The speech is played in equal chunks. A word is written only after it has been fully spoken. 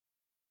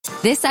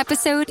This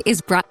episode is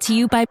brought to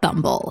you by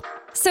Bumble.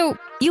 So,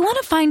 you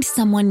want to find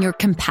someone you're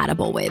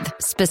compatible with,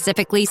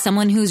 specifically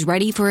someone who's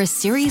ready for a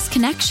serious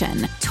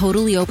connection,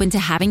 totally open to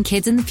having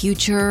kids in the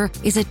future,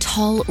 is a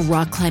tall,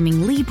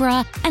 rock-climbing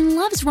Libra, and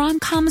loves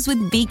rom-coms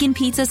with vegan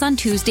pizzas on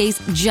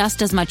Tuesdays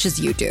just as much as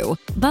you do.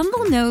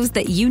 Bumble knows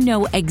that you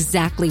know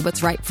exactly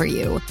what's right for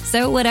you.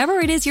 So whatever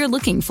it is you're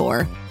looking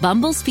for,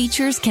 Bumble's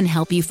features can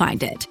help you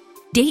find it.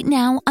 Date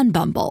now on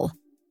Bumble.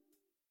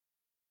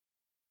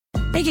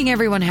 Making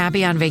everyone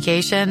happy on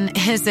vacation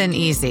isn't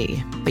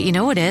easy, but you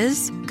know what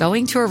is?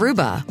 Going to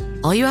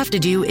Aruba. All you have to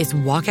do is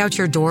walk out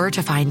your door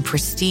to find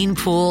pristine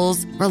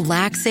pools,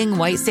 relaxing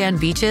white sand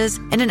beaches,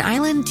 and an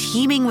island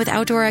teeming with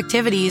outdoor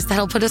activities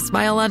that'll put a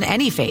smile on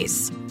any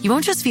face. You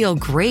won't just feel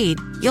great,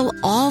 you'll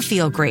all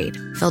feel great,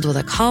 filled with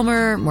a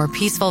calmer, more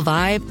peaceful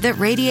vibe that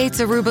radiates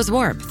Aruba's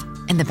warmth.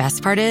 And the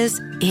best part is,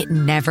 it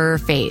never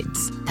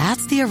fades.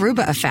 That's the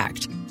Aruba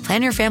effect.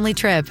 Plan your family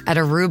trip at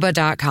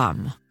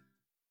Aruba.com.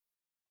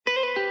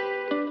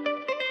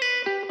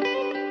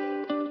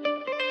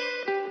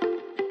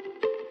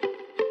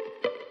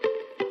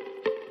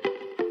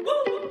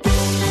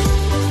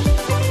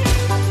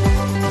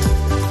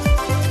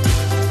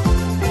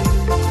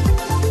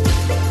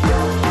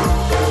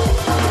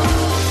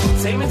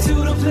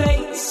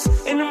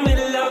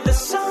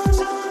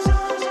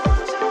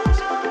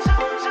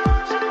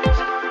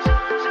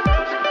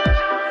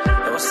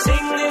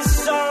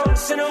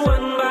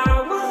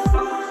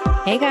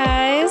 Hey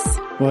guys.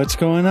 What's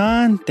going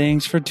on?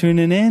 Thanks for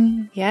tuning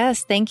in.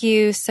 Yes, thank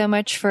you so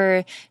much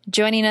for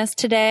joining us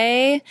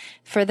today.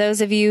 For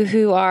those of you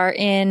who are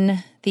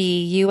in the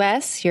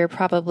U.S., you're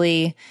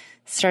probably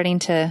starting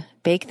to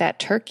bake that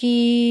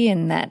turkey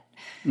and that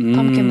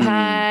pumpkin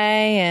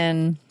pie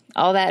and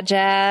all that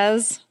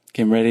jazz.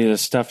 Getting ready to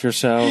stuff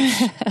yourselves.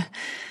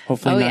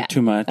 Hopefully not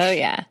too much. Oh,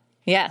 yeah.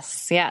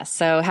 Yes.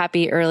 So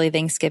happy early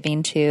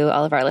Thanksgiving to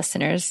all of our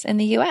listeners in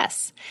the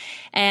U.S.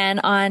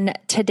 And on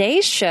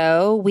today's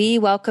show, we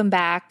welcome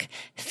back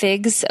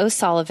Figs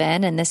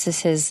O'Sullivan, and this is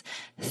his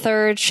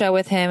third show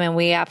with him, and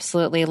we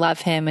absolutely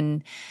love him.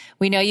 And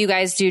we know you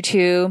guys do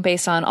too,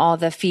 based on all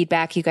the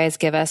feedback you guys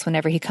give us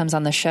whenever he comes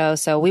on the show.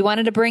 So we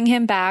wanted to bring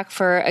him back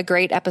for a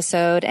great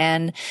episode.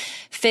 And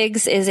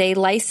Figs is a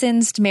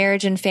licensed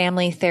marriage and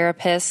family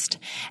therapist.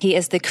 He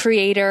is the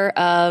creator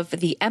of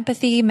the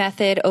Empathy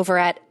Method over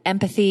at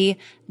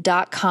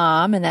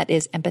empathy.com. And that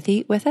is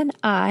empathy with an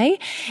I.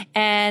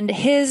 And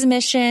his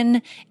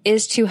mission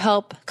is to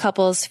help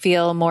couples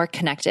feel more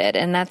connected.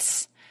 And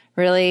that's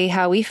really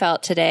how we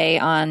felt today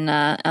on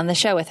the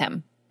show with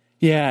him.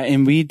 Yeah,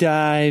 and we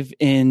dive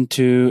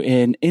into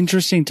an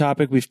interesting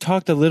topic. We've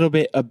talked a little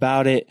bit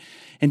about it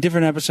in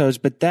different episodes,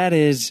 but that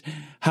is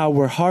how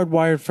we're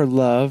hardwired for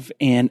love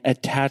and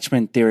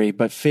attachment theory.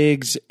 But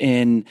Figs,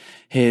 in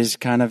his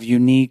kind of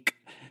unique,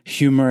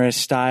 humorous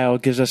style,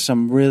 gives us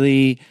some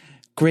really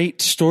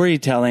great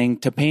storytelling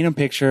to paint a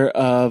picture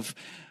of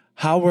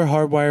how we're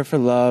hardwired for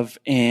love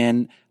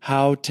and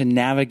how to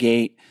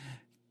navigate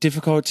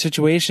difficult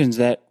situations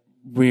that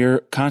we're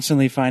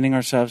constantly finding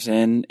ourselves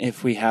in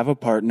if we have a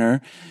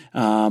partner,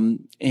 and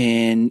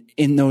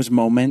in those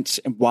moments,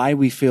 why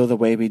we feel the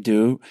way we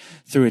do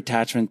through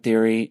attachment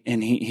theory.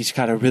 And he's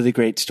got a really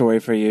great story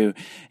for you.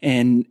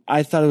 And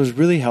I thought it was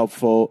really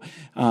helpful,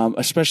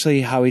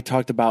 especially how he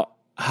talked about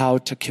how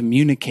to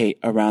communicate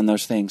around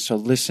those things. So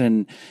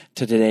listen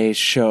to today's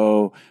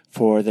show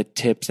for the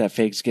tips that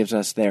Figs gives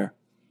us there.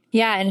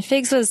 Yeah, and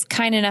Figs was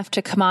kind enough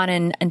to come on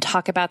and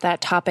talk about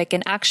that topic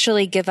and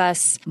actually give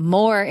us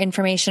more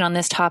information on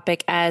this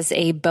topic as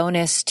a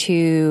bonus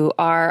to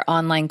our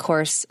online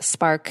course,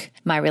 Spark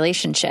My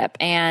Relationship.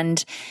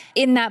 And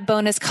in that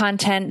bonus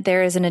content,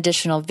 there is an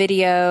additional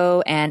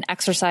video and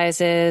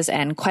exercises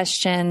and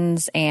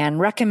questions and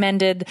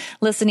recommended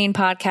listening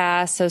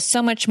podcasts.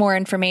 So much more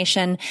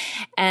information.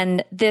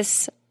 And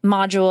this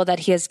module that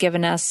he has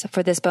given us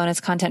for this bonus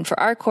content for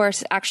our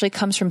course actually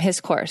comes from his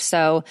course.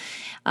 So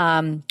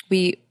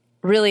we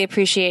really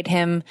appreciate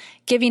him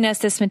giving us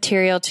this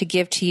material to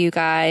give to you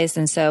guys.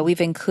 And so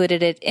we've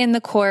included it in the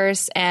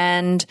course.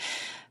 And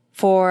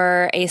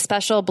for a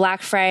special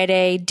Black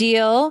Friday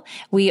deal,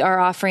 we are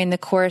offering the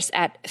course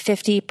at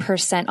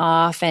 50%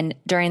 off. And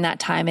during that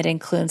time, it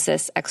includes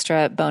this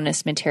extra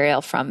bonus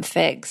material from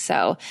Figs.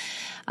 So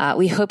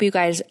we hope you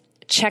guys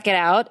check it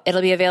out.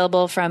 It'll be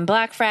available from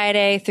Black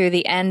Friday through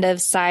the end of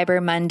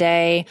Cyber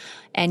Monday.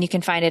 And you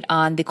can find it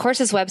on the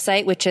course's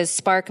website, which is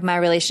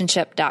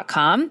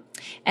sparkmyrelationship.com.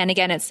 And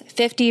again, it's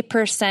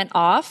 50%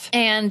 off.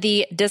 And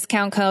the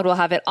discount code, we'll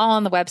have it all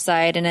on the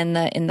website. And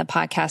in the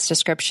podcast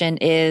description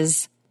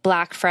is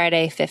Black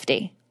Friday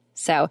 50.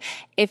 So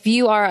if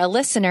you are a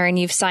listener and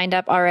you've signed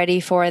up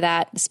already for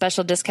that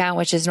special discount,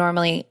 which is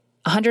normally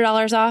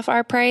 $100 off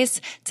our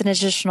price, it's an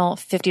additional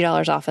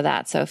 $50 off of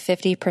that. So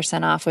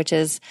 50% off, which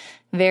is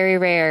very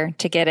rare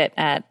to get it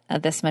at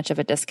this much of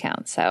a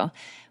discount. So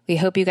we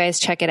hope you guys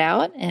check it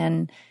out.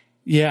 And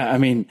yeah, I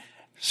mean,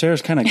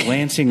 Sarah's kind of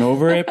glancing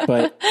over it,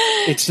 but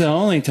it's the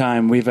only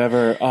time we've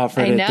ever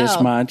offered it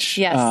this much.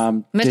 Yes.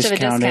 Much of a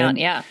discount.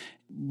 Yeah.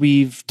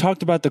 we've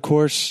talked about the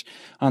course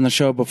on the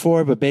show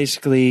before, but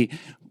basically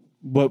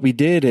what we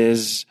did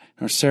is,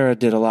 or Sarah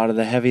did a lot of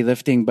the heavy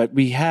lifting, but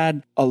we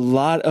had a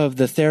lot of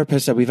the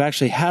therapists that we've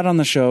actually had on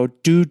the show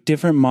do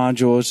different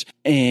modules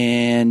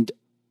and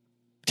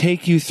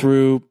take you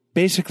through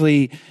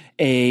basically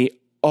a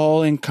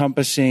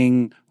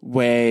all-encompassing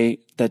way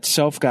that's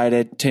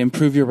self-guided to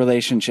improve your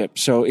relationship.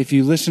 So if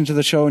you listen to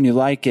the show and you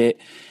like it,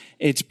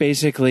 it's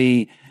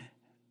basically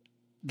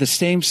the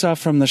same stuff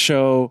from the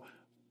show,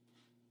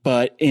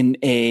 but in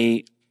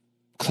a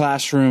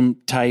classroom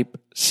type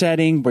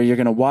setting where you're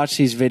going to watch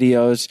these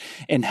videos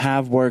and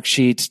have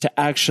worksheets to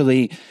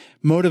actually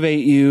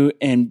motivate you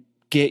and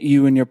get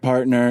you and your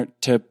partner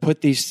to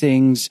put these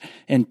things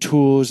and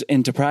tools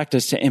into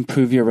practice to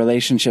improve your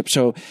relationship.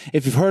 So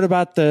if you've heard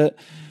about the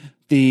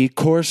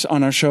course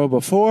on our show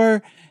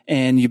before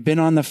and you've been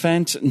on the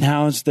fence,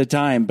 now's the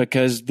time,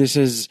 because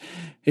it's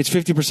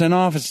 50%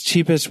 off. It's the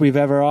cheapest we've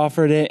ever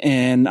offered it.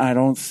 And I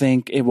don't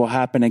think it will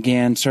happen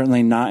again.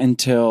 Certainly not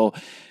until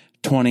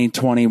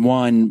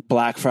 2021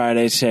 Black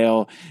Friday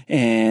sale.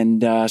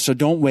 And so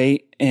don't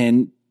wait,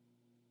 and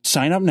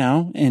sign up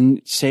now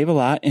and save a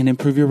lot and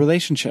improve your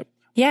relationship.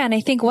 Yeah. And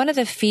I think one of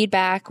the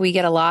feedback we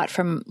get a lot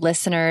from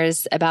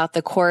listeners about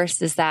the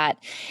course is that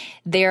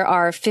there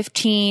are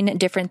 15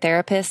 different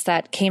therapists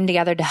that came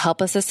together to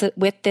help us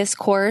with this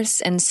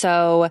course. And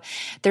so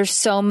there's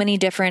so many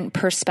different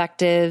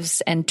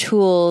perspectives and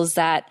tools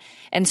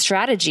and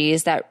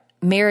strategies that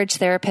marriage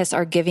therapists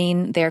are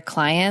giving their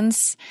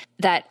clients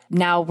that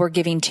now we're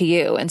giving to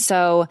you. And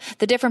so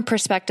the different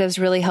perspectives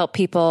really help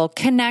people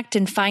connect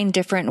and find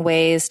different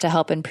ways to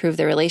help improve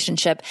their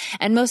relationship.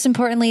 And most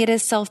importantly, it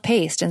is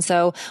self-paced. And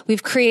so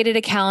we've created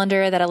a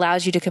calendar that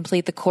allows you to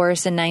complete the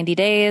course in 90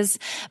 days.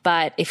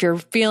 But if you're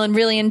feeling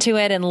really into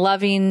it and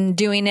loving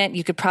doing it,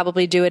 you could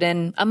probably do it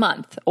in a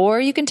month, or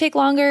you can take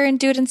longer and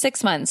do it in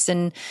 6 months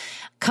and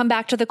come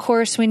back to the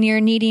course when you're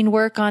needing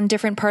work on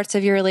different parts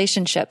of your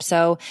relationship.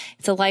 So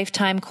it's a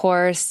lifetime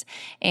course,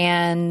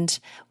 and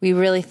we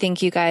really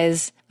think you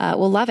guys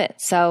will love it.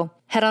 So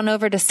head on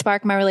over to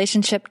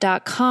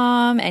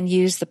sparkmyrelationship.com and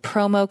use the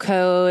promo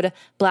code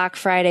Black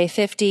Friday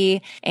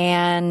 50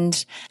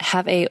 and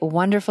have a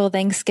wonderful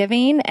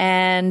Thanksgiving.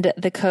 And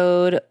the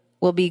code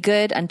will be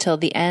good until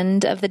the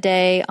end of the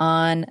day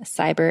on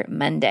Cyber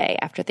Monday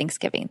after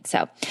Thanksgiving.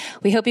 So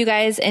we hope you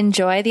guys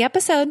enjoy the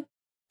episode.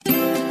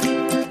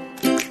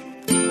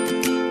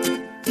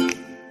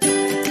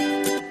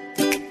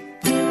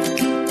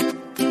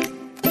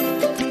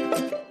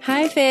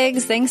 Hi,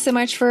 Figs. Thanks so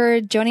much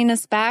for joining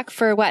us back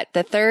for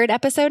the third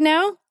episode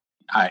now?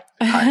 I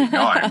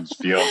know. I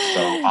feel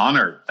so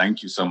honored.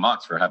 Thank you so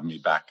much for having me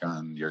back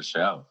on your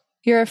show.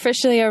 You're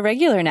officially a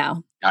regular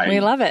now. We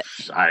love it.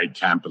 I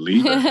can't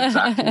believe it.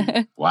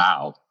 Exactly.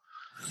 Wow.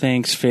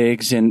 Thanks,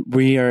 Figs. And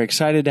we are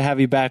excited to have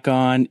you back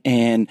on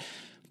and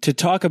to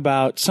talk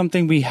about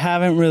something we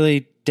haven't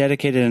really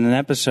dedicated an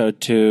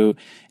episode to,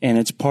 and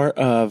it's part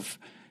of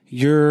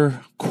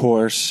your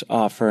course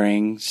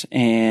offerings,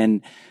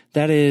 and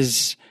that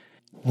is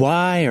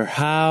why or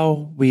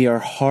how we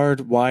are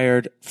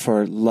hardwired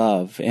for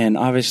love. And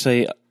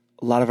obviously, a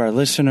lot of our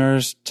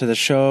listeners to the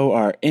show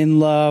are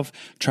in love,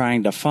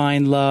 trying to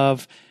find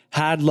love,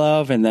 had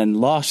love, and then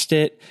lost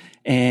it.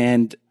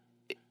 And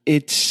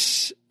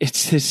it's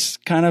this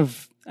kind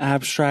of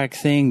abstract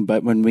thing,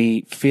 but when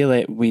we feel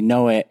it, we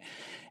know it,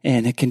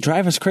 and it can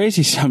drive us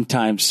crazy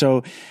sometimes.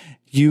 So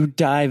you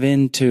dive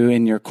into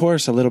in your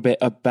course a little bit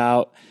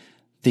about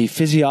the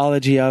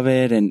physiology of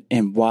it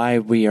and why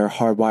we are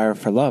hardwired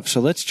for love. So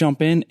let's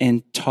jump in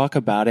and talk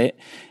about it,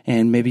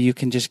 and maybe you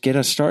can just get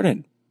us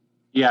started.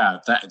 Yeah,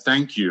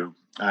 thank you.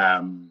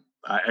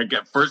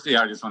 Firstly,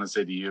 I just want to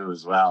say to you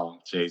as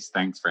well, Chase,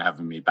 thanks for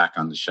having me back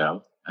on the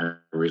show. I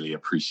really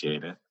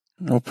appreciate it.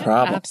 No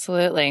problem.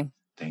 Absolutely.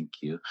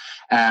 Thank you.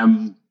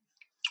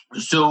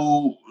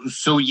 So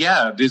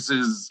yeah, this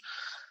is,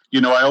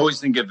 I always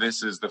think of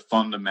this as the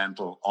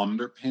fundamental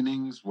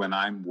underpinnings when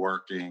I'm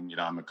working.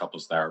 I'm a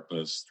couples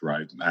therapist,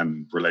 right?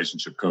 And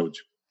relationship coach.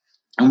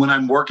 And when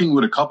I'm working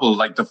with a couple,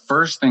 the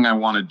first thing I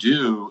want to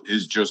do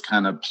is just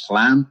kind of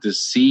plant the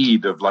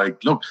seed of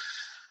look,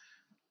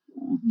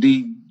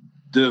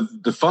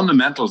 the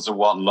fundamentals of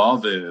what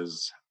love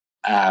is.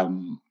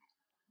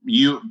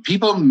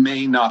 People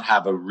may not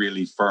have a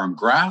really firm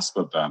grasp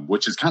of them,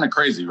 which is kind of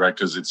crazy, right?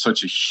 Because it's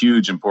such a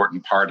huge,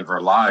 important part of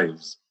our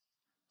lives.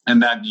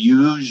 And that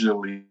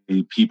usually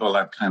people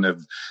have kind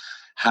of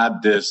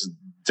had this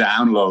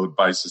download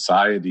by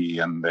society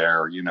and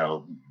their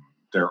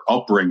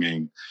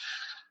upbringing,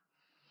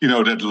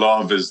 that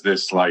love is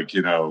this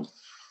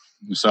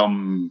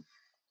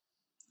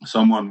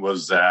someone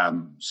was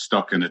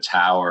stuck in a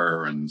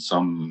tower and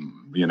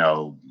some,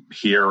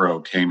 hero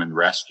came and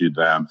rescued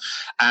them.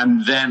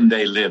 And then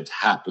they lived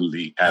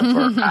happily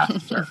ever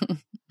after.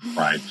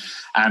 Right.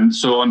 And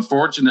so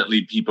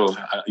unfortunately, people,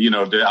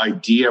 the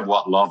idea of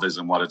what love is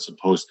and what it's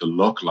supposed to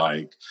look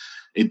like,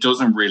 it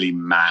doesn't really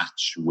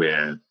match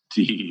with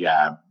the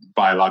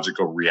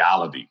biological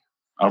reality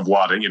of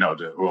what,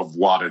 of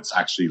what it's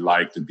actually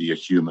like to be a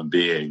human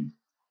being.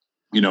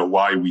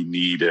 why we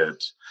need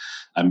it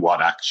and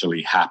what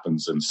actually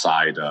happens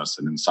inside us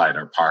and inside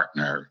our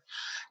partner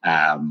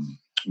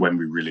when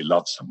we really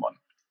love someone.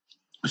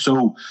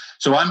 So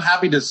I'm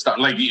happy to start,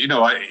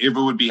 if it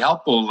would be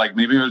helpful,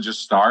 maybe I'll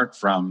just start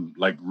from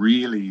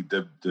really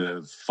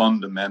the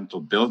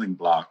fundamental building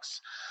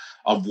blocks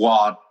of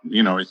what,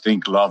 I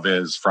think love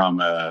is from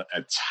a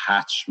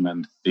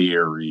attachment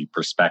theory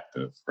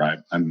perspective, right?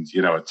 And,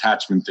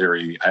 attachment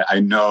theory, I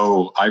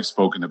know I've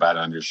spoken about it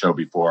on your show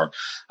before,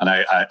 and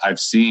I've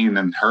seen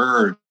and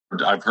heard,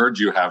 I've heard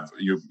you have,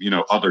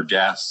 other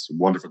guests,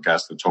 wonderful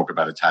guests that talk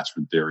about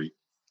attachment theory.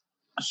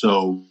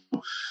 So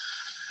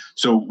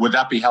would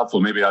that be helpful?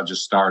 Maybe I'll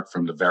just start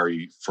from the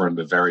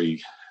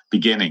very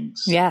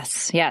beginnings.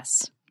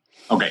 Yes.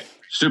 Okay,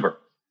 super.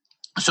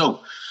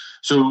 So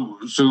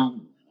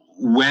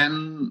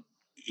when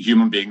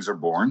human beings are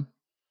born,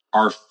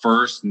 our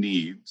first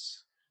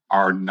needs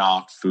are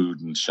not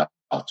food and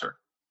shelter,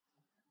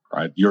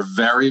 right? Your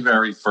very,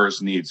 very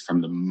first needs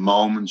from the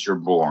moment you're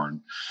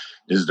born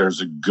is there's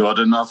a good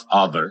enough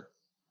other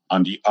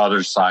on the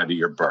other side of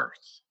your birth.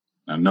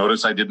 Now,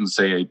 notice I didn't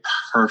say a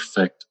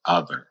perfect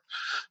other.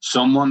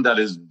 Someone that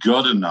is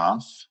good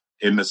enough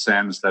in the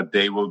sense that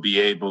they will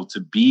be able to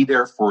be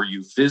there for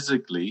you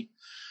physically,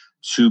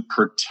 to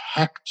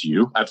protect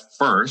you at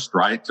first,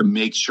 right? To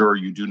make sure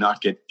you do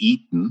not get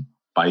eaten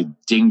by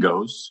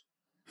dingoes.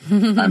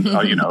 And,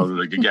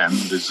 again,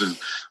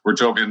 we're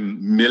talking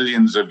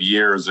millions of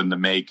years in the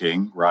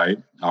making, right?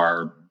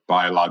 Our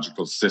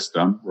biological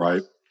system,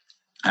 right?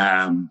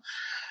 And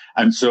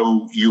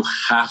so you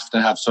have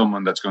to have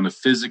someone that's going to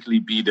physically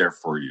be there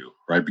for you,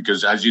 right?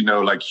 Because as you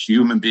know,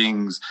 human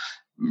beings,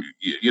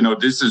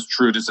 this is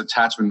true. This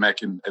attachment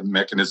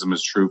mechanism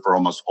is true for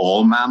almost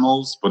all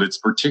mammals, but it's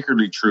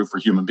particularly true for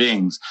human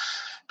beings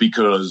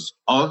because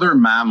other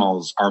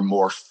mammals are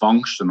more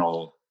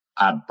functional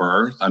at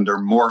birth, and they're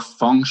more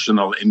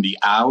functional in the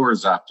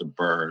hours after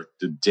birth,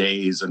 the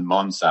days and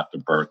months after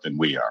birth than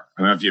we are.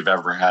 I don't know if you've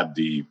ever had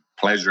the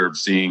pleasure of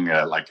seeing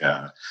a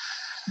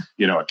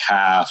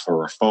calf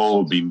or a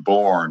foal being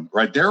born,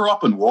 right? They're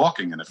up and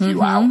walking in a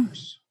few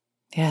hours.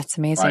 Yeah, it's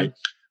amazing.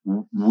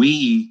 Right?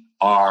 We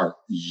are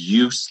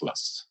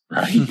useless,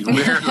 right?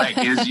 We're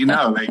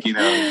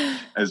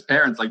as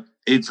parents,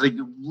 it's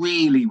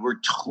really, we're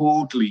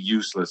totally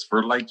useless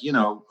for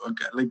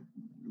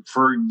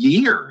for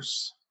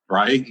years,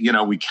 right?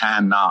 We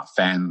cannot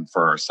fend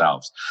for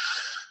ourselves.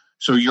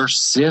 So your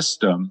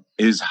system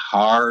is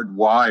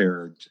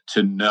hardwired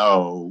to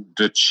know,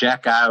 to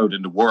check out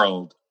in the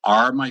world,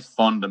 are my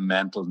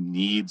fundamental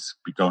needs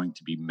going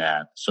to be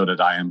met so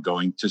that I am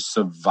going to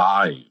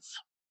survive?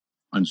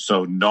 And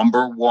so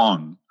number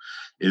one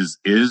is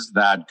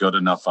that good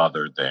enough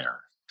other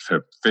there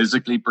to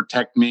physically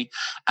protect me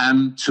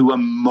and to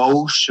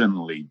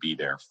emotionally be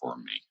there for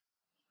me,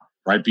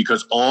 right?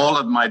 Because all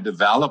of my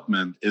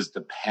development is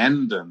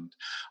dependent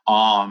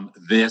on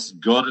this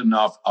good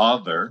enough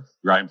other,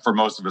 right? For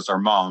most of us, our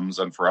moms,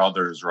 and for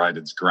others, right,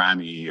 it's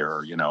granny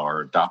or, our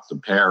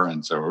adoptive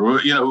parents or,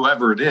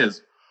 whoever it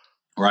is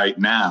right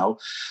now.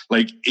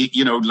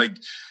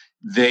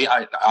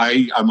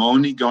 I'm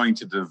only going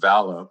to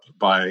develop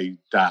by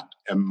that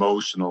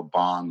emotional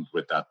bond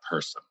with that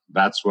person.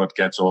 That's what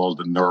gets all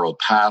the neural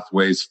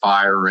pathways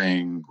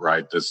firing,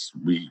 right?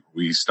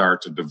 We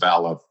start to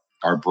develop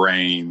our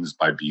brains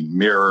by being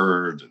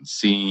mirrored and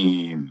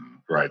seen,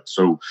 right?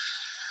 So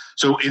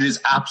it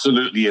is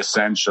absolutely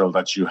essential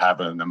that you have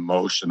an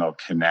emotional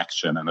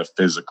connection and a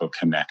physical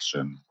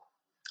connection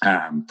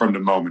from the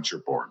moment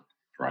you're born,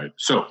 right?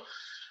 So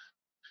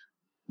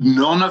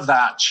none of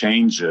that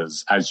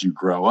changes as you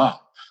grow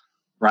up,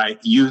 right?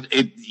 You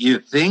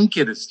think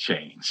it has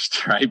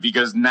changed, right?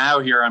 Because now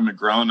here I'm a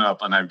grown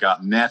up and I've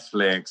got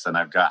Netflix and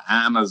I've got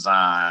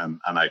Amazon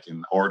and I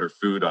can order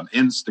food on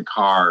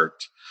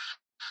Instacart.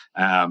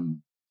 I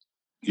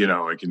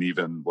can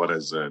even, what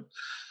is it?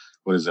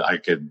 I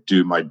could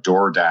do my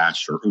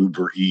DoorDash or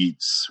Uber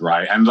Eats,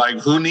 right? And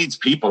who needs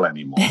people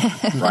anymore,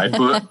 right?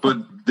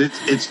 But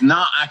it's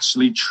not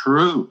actually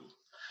true.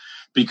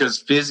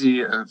 Because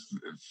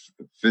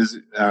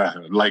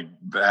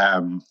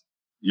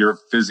your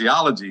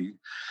physiology,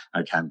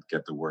 I can't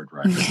get the word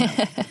right.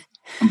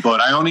 But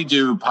I only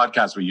do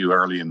podcasts with you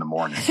early in the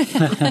morning.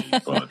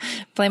 But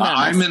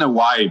I'm in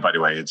Hawaii, by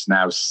the way. It's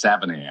now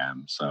 7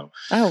 a.m. So.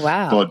 Oh,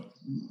 wow.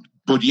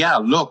 But yeah,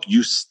 look,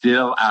 you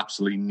still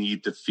absolutely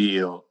need to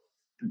feel,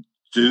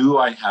 do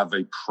I have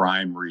a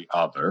primary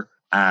other?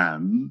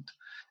 And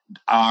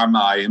am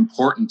I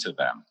important to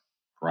them,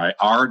 right?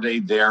 Are they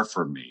there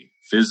for me?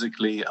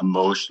 Physically,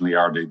 emotionally,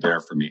 are they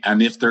there for me?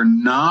 And if they're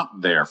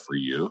not there for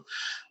you,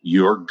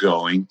 you're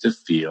going to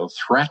feel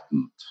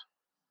threatened,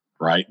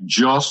 right?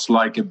 Just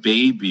like a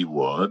baby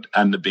would,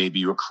 and the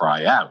baby will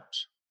cry out,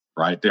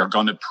 right? They're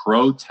going to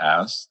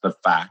protest the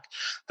fact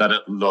that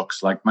it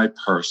looks like my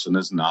person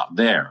is not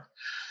there.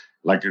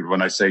 Like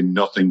when I say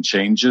nothing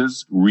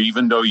changes,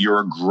 even though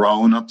you're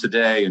grown up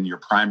today and your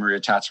primary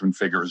attachment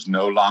figure is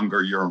no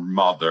longer your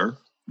mother,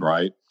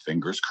 right?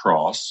 Fingers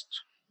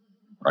crossed.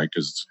 right?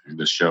 Because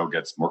the show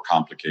gets more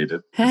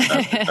complicated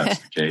if that's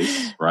the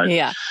case, right?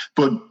 Yeah.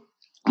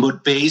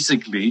 But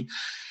basically,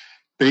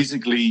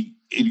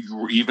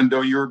 even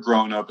though you're a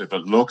grown up, if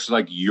it looks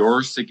like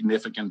your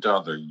significant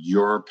other,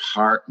 your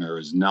partner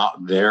is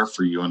not there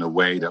for you in a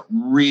way that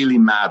really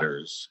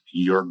matters,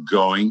 you're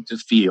going to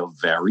feel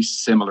very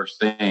similar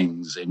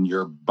things in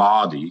your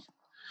body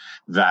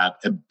that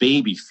a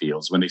baby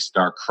feels when they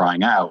start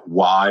crying out.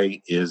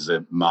 Why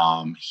isn't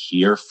mom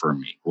here for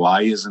me?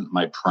 Why isn't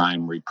my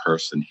primary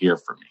person here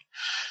for me?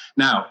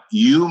 Now,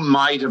 you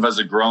might have, as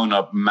a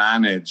grown-up,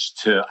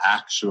 managed to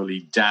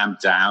actually damp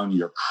down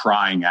your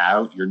crying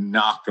out. You're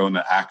not going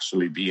to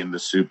actually be in the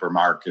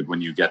supermarket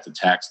when you get the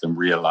text and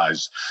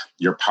realize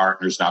your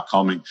partner's not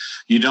coming.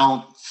 You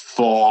don't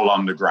fall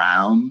on the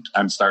ground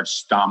and start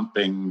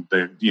stomping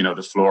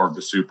the floor of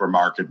the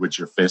supermarket with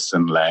your fists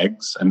and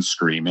legs and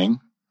screaming,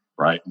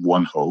 right?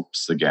 One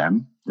hopes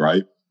again,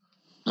 right?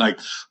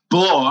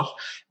 But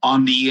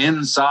on the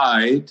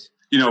inside,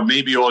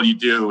 maybe all you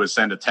do is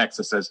send a text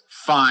that says,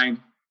 fine,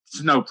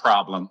 it's no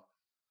problem,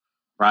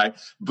 right?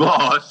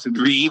 But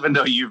even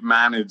though you've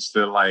managed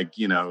to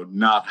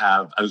not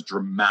have as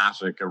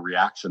dramatic a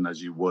reaction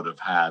as you would have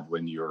had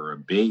when you were a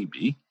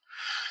baby,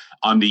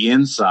 on the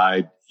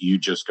inside, you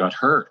just got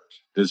hurt.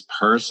 This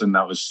person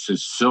that was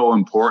just so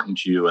important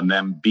to you and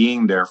them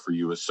being there for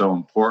you is so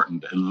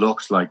important. It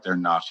looks like they're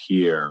not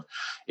here.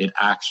 It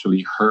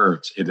actually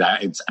hurts.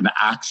 It's an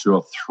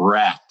actual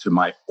threat to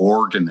my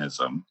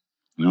organism.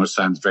 It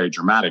sounds very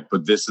dramatic,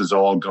 but this is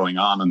all going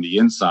on the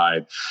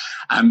inside.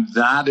 And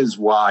that is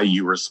why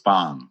you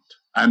respond.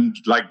 And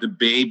the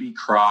baby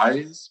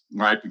cries,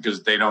 right?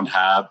 Because they don't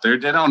have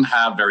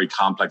very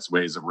complex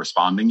ways of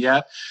responding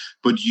yet.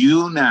 But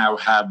you now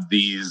have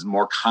these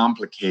more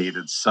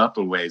complicated,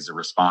 subtle ways of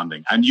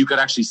responding. And you could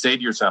actually say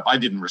to yourself, I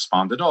didn't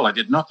respond at all. I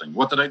did nothing.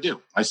 What did I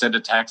do? I sent a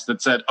text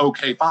that said,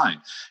 okay, fine.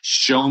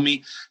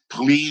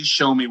 Please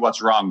show me what's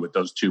wrong with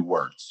those two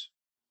words,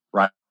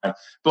 right?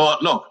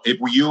 But look, if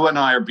you and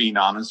I are being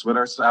honest with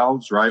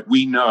ourselves, right?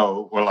 We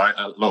know,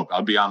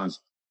 I'll be honest.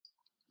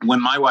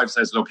 When my wife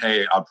says, look,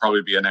 hey, I'll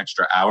probably be an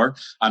extra hour,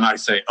 and I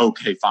say,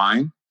 okay,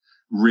 fine.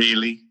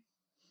 Really?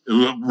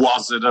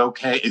 Was it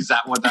okay? Is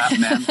that what that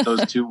meant,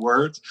 those two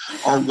words?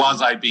 Or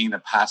was I being a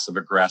passive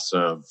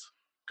aggressive?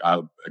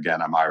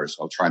 Again, I'm Irish,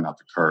 so I'll try not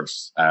to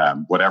curse.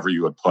 Whatever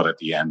you would put at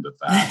the end of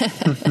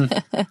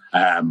that.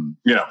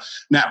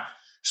 Now,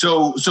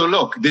 So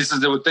look, this is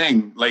the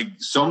thing.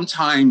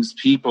 Sometimes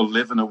people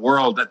live in a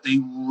world that they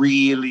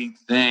really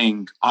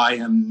think I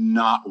am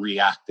not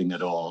reacting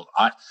at all.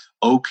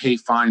 Okay,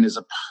 fine is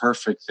a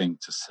perfect thing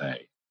to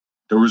say.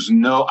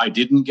 I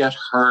didn't get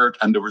hurt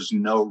and there was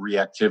no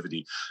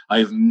reactivity. I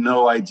have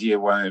no idea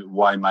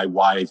why my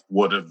wife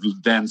would have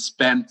then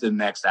spent the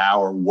next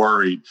hour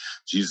worried.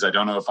 Geez, I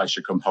don't know if I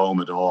should come home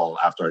at all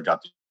after I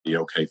got the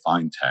okay,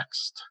 fine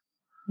text.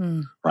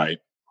 Right?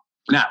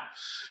 Now,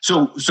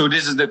 so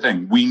this is the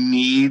thing. We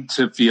need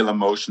to feel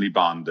emotionally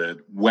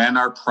bonded. When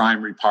our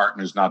primary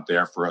partner is not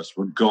there for us,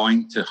 we're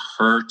going to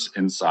hurt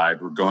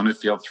inside. We're going to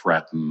feel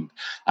threatened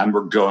and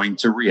we're going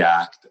to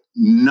react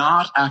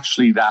not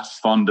actually that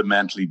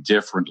fundamentally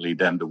differently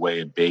than the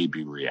way a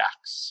baby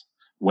reacts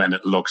when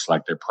it looks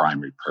like their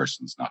primary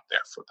person's not there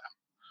for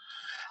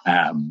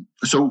them.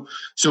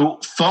 So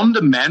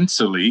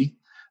fundamentally,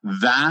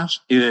 that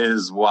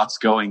is what's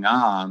going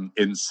on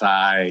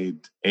inside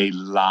a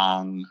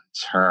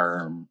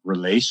long-term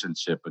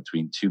relationship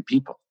between two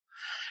people.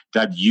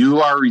 That you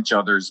are each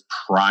other's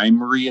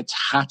primary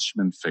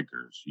attachment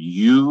figures.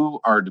 You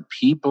are the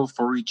people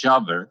for each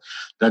other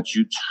that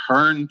you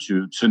turn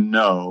to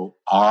know,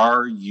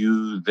 are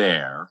you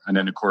there? And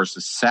then, of course,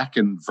 the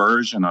second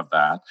version of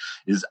that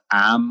is,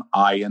 am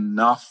I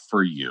enough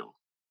for you?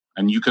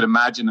 And you could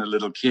imagine a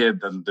little kid,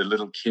 and the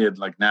little kid,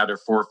 now they're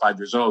 4 or 5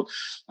 years old,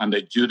 and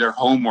they do their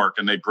homework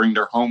and they bring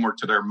their homework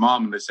to their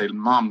mom and they say,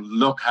 Mom,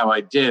 look how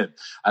I did.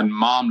 And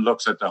mom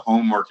looks at the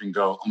homework and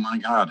go, oh my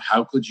God,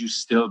 how could you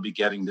still be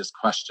getting this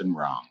question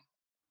wrong?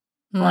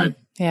 Right?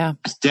 Yeah.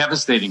 It's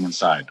devastating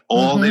inside.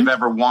 All they've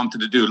ever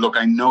wanted to do. Look,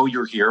 I know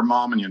you're here,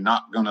 Mom, and you're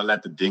not going to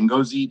let the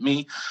dingoes eat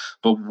me,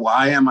 but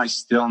why am I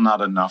still not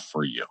enough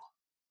for you?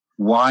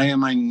 Why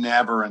am I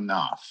never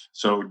enough?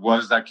 So what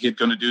is that kid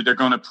going to do? They're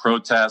going to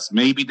protest.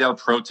 Maybe they'll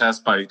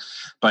protest by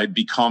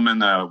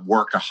becoming a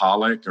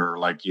workaholic or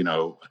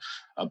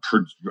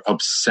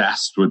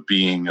obsessed with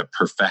being a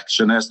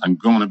perfectionist. I'm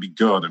going to be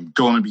good. I'm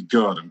going to be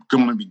good. I'm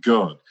going to be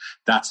good.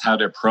 That's how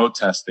they're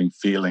protesting,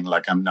 feeling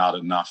like I'm not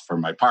enough for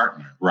my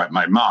partner, right?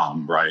 My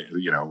mom, right?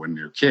 When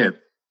you're a kid.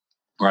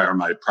 Right, or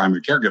my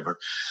primary caregiver.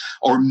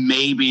 Or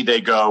maybe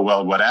they go,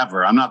 well,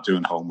 whatever, I'm not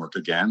doing homework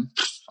again.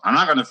 I'm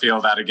not going to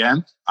feel that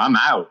again. I'm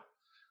out.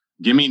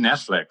 Give me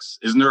Netflix.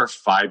 Isn't there a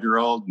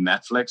 5-year-old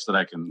Netflix that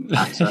I can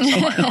access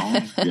on my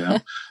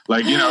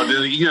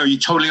own? You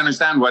totally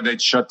understand why they'd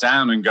shut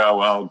down and go,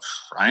 well,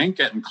 I ain't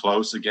getting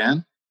close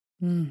again.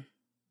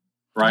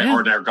 Right. Yeah.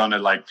 Or they're going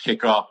to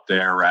pick up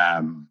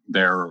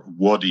their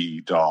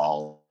Woody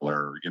doll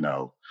or,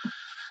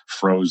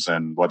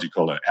 Frozen,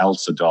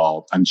 Elsa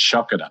doll, and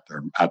chuck it at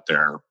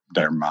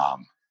their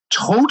mom,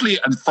 Totally.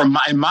 And from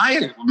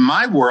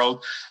my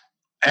world,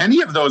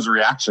 any of those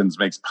reactions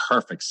makes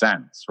perfect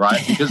sense,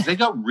 right? Because they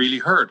got really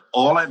hurt.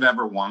 All I've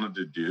ever wanted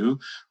to do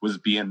was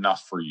be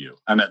enough for you.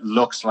 And it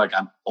looks like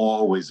I'm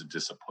always a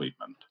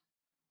disappointment.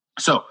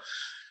 So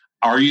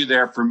are you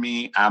there for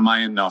me? Am I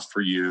enough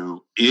for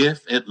you?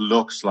 If it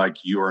looks like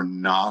you're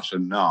not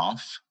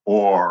enough,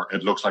 or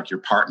it looks like your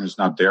partner's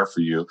not there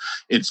for you,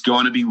 it's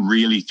going to be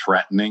really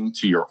threatening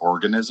to your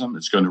organism.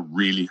 It's going to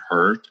really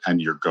hurt,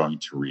 and you're going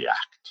to react.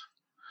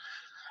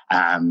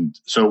 And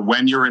so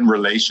when you're in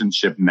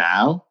relationship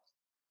now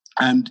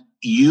and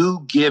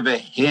you give a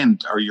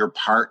hint, or your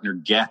partner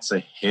gets a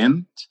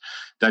hint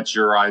that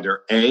you're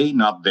either A,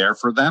 not there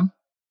for them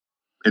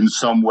in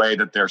some way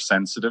that they're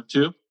sensitive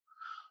to,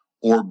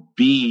 or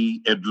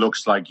B, it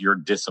looks like you're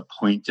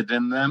disappointed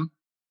in them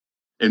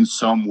in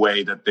some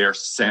way that they're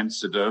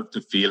sensitive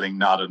to feeling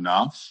not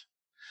enough,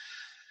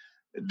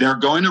 they're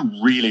going to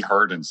really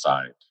hurt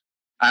inside.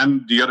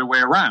 And the other way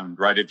around,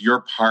 right? If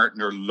your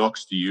partner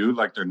looks to you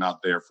like they're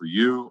not there for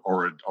you,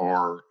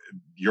 or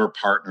your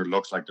partner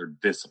looks like they're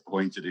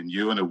disappointed in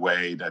you in a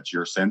way that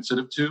you're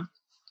sensitive to,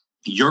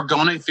 you're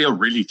going to feel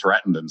really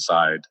threatened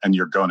inside, and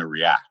you're going to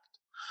react.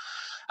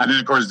 And then,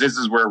 of course, this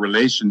is where a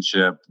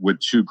relationship with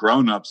two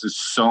grown-ups is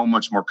so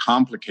much more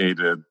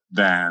complicated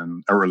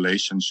than a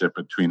relationship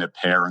between a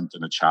parent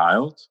and a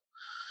child.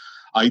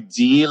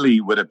 Ideally,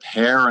 with a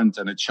parent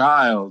and a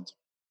child,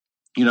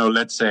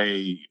 let's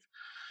say,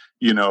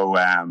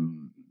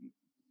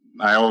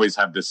 I always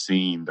have this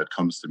scene that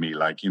comes to me,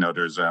 like,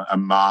 there's a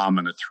mom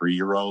and a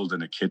 3-year-old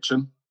in a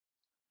kitchen,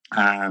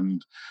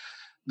 and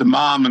the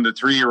mom and the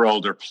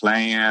 3-year-old are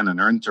playing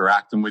and are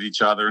interacting with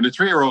each other. And the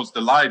 3-year-old's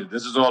delighted.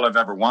 This is all I've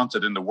ever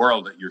wanted in the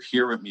world, that you're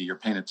here with me. You're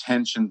paying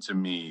attention to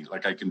me.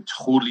 Like, I can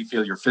totally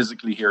feel you're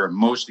physically here,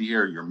 emotionally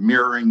here. You're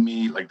mirroring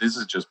me. Like, this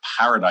is just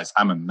paradise.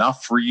 I'm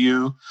enough for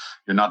you.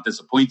 You're not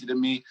disappointed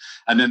in me.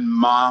 And then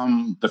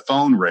the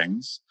phone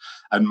rings,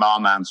 and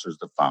mom answers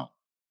the phone.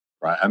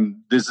 Right. And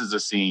this is a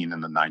scene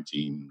in the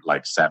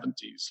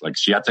 1970s. Like,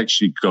 she had to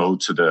actually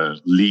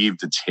leave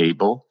the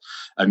table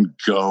and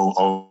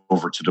go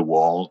over to the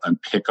wall and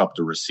pick up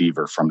the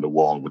receiver from the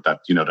wall with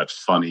that, that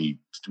funny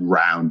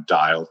round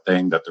dial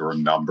thing that there were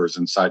numbers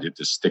inside. You had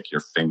to stick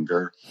your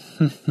finger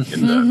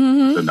in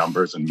the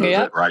numbers and move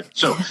it. Right.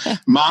 So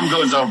mom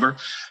goes over,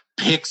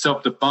 picks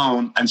up the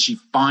phone, and she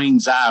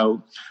finds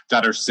out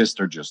that her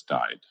sister just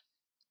died.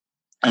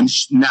 And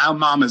now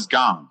mom is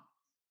gone.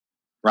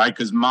 Right?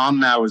 Because mom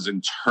now is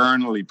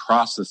internally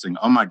processing,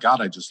 oh my God,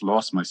 I just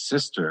lost my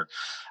sister.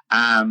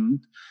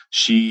 And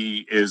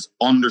she is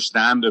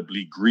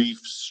understandably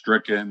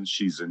grief-stricken.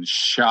 She's in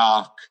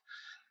shock.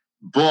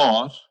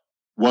 But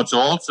what's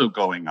also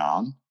going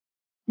on,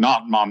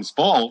 not mom's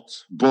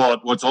fault,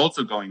 but what's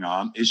also going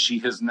on is she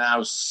has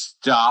now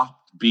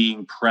stopped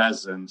being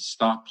present,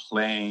 stopped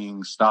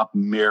playing, stopped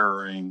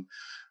mirroring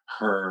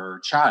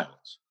her child.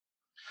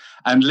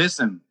 And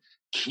listen,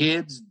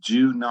 kids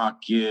do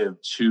not give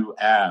two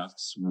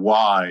F's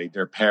why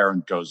their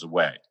parent goes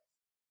away,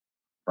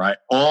 right?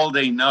 All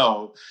they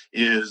know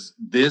is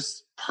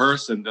this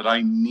person that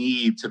I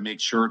need to make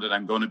sure that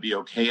I'm going to be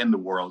okay in the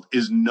world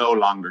is no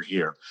longer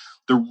here.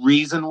 The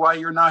reason why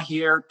you're not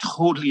here,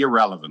 totally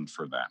irrelevant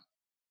for them.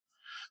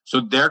 So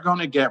they're going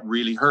to get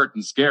really hurt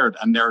and scared,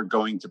 and they're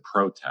going to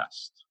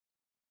protest,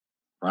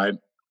 right?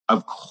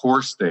 Of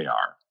course they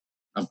are.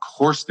 Of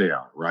course they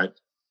are, right?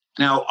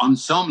 Now, on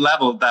some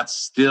level, that's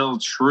still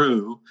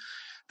true.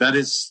 That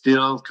is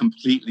still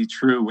completely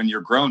true when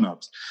you're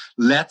grown-ups.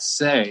 Let's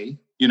say,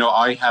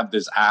 I have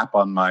this app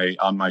on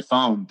my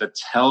phone that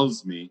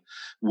tells me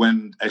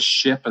when a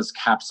ship has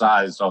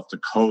capsized off the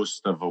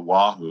coast of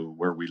Oahu,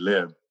 where we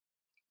live,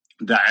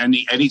 that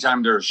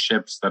anytime there are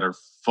ships that are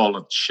full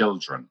of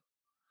children.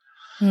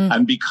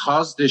 And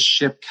because this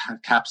ship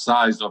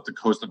capsized off the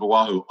coast of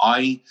Oahu,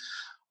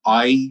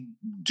 I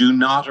do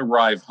not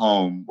arrive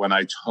home when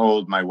I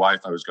told my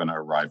wife I was going to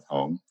arrive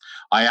home.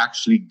 I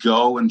actually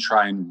go and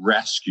try and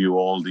rescue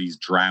all these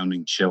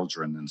drowning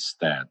children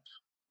instead.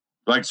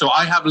 So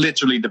I have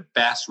literally the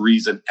best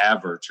reason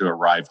ever to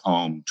arrive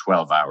home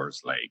 12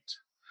 hours late.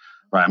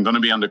 Right? I'm going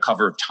to be on the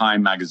cover of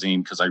Time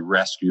magazine because I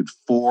rescued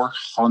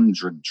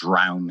 400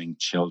 drowning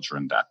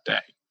children that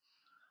day.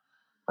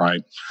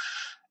 Right?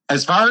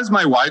 As far as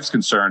my wife's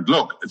concerned,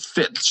 look,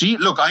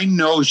 I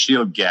know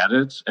she'll get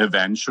it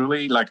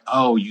eventually. Like,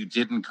 oh, you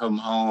didn't come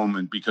home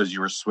and because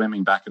you were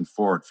swimming back and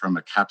forth from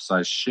a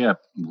capsized ship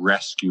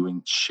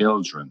rescuing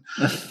children.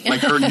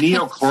 Like, her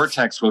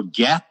neocortex will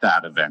get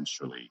that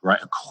eventually,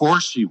 right? Of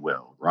course she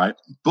will, right?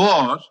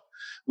 But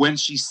when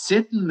she's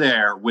sitting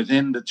there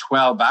within the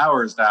 12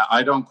 hours that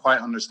I don't quite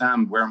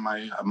understand where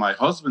my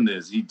husband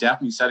is, he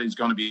definitely said he's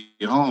going to be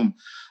home,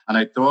 and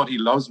I thought he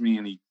loves me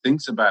and he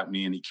thinks about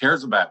me and he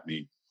cares about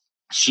me.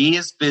 She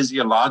is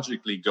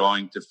physiologically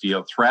going to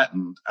feel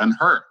threatened and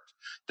hurt.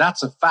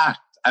 That's a fact,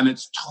 and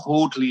it's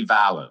totally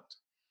valid.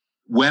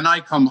 When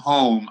I come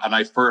home and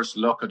I first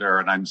look at her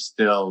and I'm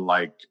still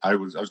like, I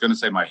was going to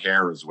say my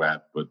hair is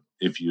wet, but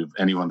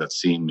anyone that's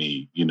seen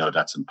me,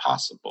 that's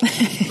impossible.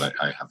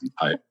 I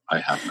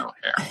have no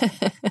hair,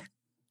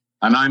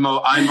 and I'm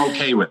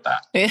okay with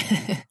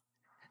that.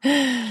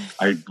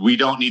 We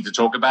don't need to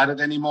talk about it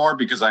anymore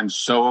because I'm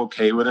so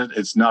okay with it.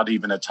 It's not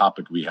even a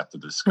topic we have to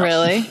discuss.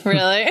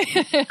 Really?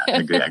 Yeah,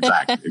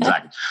 exactly.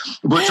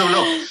 But so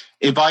look,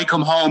 if I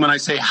come home and I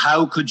say,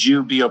 how could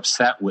you be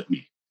upset with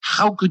me?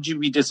 How could you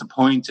be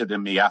disappointed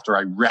in me after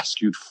I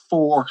rescued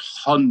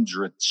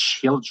 400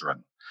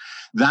 children?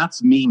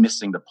 That's me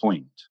missing the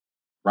point.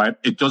 Right?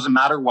 It doesn't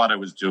matter what I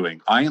was doing.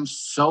 I am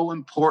so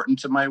important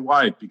to my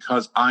wife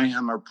because I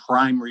am her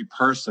primary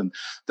person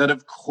that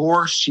of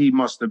course she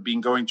must have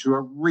been going through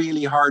a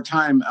really hard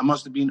time. It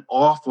must have been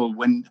awful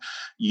when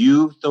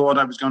you thought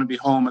I was going to be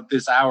home at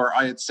this hour.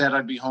 I had said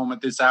I'd be home at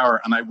this hour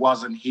and I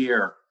wasn't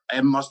here.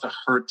 It must have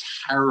hurt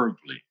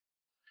terribly.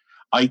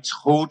 I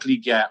totally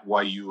get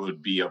why you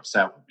would be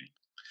upset with me.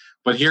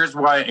 But here's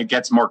why it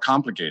gets more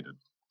complicated.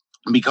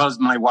 Because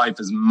my wife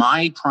is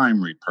my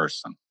primary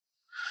person.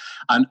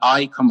 And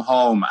I come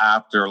home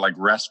after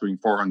rescuing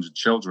 400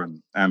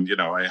 children and,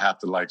 I have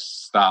to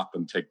stop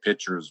and take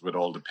pictures with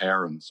all the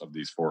parents of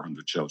these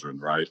 400 children,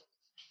 right?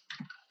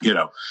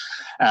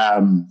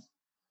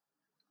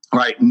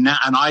 Right now,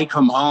 and I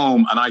come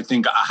home and I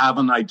think,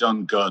 haven't I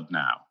done good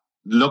now?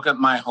 Look at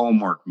my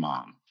homework,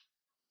 Mom.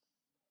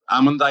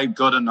 Haven't I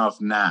good enough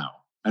now?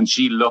 And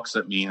she looks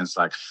at me and is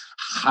like,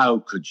 how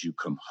could you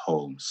come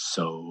home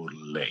so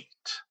late?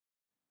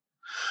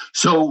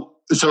 So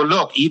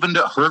look, even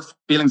though her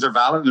feelings are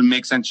valid and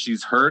make sense,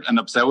 she's hurt and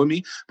upset with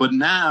me. But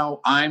now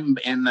I'm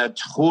in a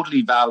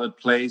totally valid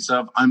place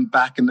of I'm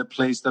back in the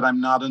place that I'm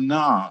not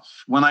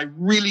enough when I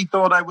really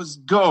thought I was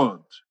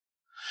good.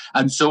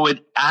 And so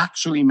it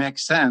actually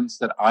makes sense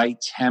that I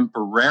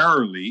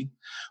temporarily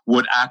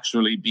would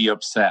actually be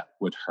upset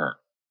with her.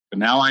 But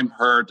now I'm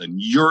hurt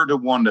and you're the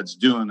one that's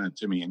doing it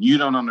to me and you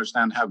don't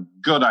understand how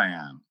good I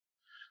am.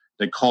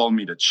 They call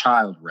me the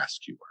child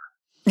rescuer,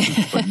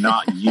 but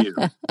not you.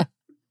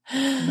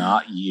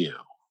 Not you,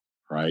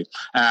 right?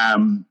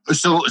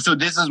 So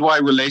this is why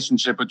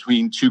relationship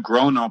between two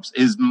grown-ups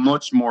is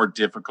much more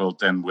difficult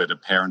than with a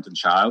parent and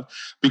child,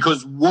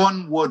 because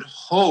one would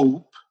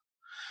hope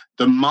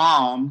the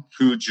mom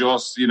who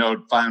just,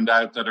 found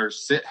out that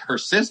her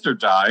sister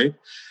died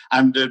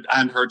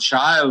and her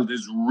child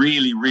is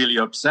really, really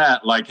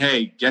upset, like,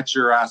 hey, get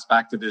your ass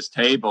back to this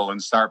table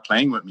and start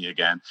playing with me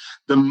again.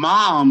 The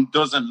mom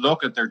doesn't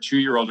look at their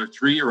 2-year-old or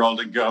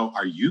 3-year-old and go,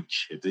 are you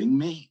kidding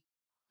me?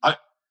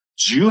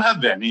 Do you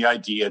have any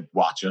idea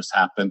what just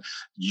happened?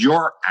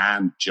 Your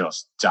aunt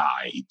just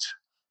died,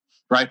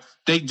 right?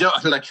 They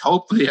don't,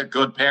 hopefully a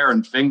good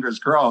parent, fingers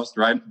crossed,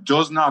 right,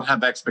 does not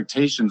have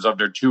expectations of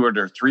their 2 or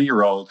their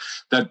 3-year-old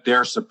that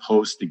they're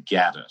supposed to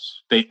get it.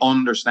 They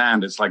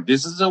understand it's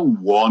this is a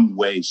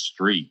one-way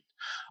street.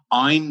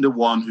 I'm the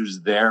one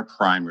who's their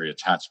primary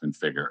attachment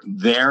figure.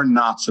 They're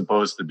not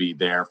supposed to be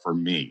there for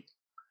me.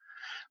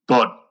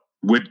 But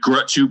with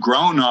two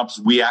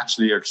grown-ups, we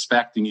actually are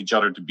expecting each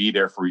other to be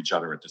there for each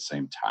other at the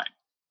same time,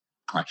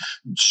 right?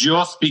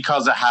 Just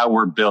because of how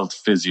we're built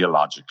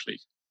physiologically.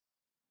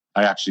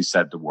 I actually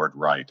said the word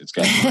right. It's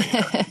getting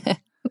later.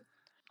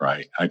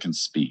 Right? I can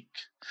speak.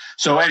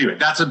 So anyway,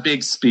 that's a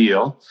big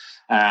spiel.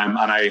 And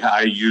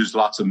I use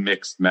lots of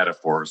mixed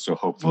metaphors, so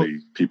hopefully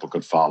people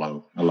could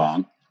follow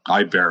along.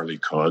 I barely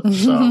could,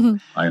 so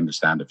I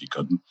understand if you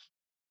couldn't.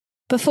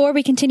 Before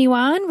we continue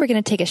on, we're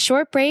going to take a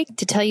short break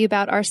to tell you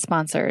about our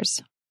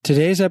sponsors.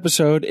 Today's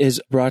episode is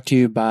brought to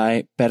you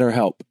by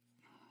BetterHelp.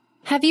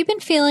 Have you been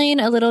feeling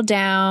a little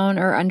down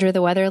or under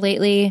the weather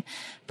lately?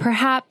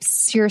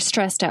 Perhaps you're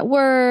stressed at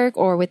work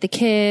or with the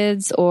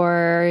kids,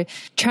 or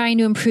trying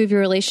to improve your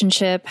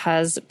relationship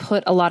has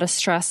put a lot of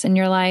stress in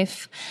your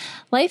life.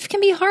 Life can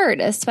be hard,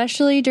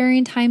 especially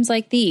during times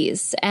like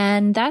these.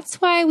 And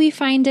that's why we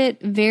find it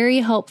very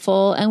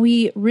helpful. And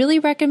we really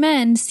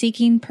recommend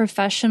seeking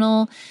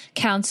professional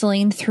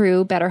counseling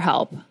through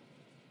BetterHelp.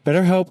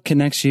 BetterHelp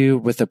connects you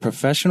with a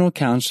professional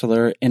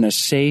counselor in a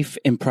safe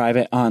and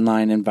private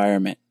online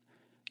environment.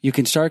 You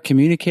can start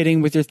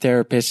communicating with your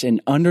therapist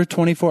in under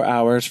 24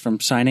 hours from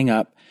signing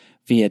up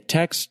via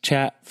text,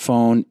 chat,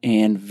 phone,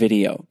 and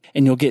video.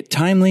 And you'll get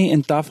timely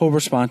and thoughtful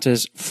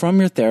responses from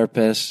your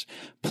therapist.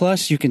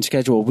 Plus, you can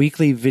schedule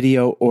weekly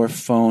video or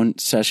phone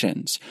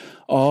sessions,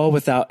 all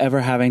without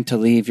ever having to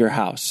leave your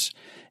house.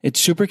 It's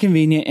super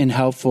convenient and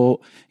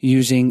helpful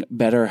using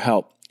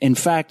BetterHelp. In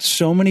fact,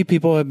 so many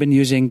people have been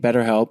using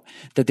BetterHelp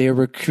that they are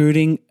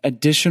recruiting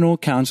additional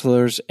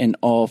counselors in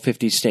all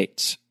 50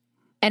 states.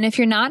 And if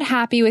you're not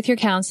happy with your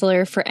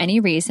counselor for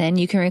any reason,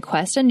 you can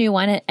request a new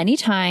one at any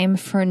time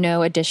for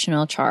no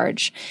additional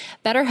charge.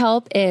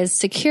 BetterHelp is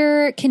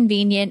secure,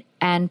 convenient,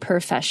 and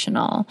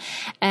professional.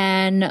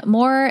 And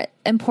more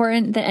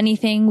important than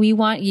anything, we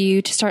want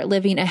you to start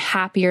living a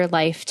happier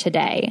life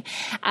today.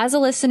 As a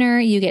listener,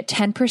 you get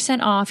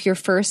 10% off your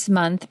first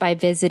month by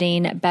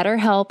visiting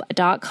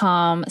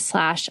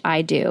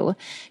betterhelp.com/ido.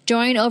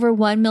 Join over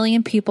 1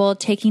 million people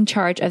taking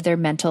charge of their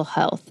mental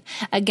health.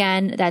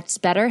 Again, that's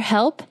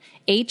BetterHelp,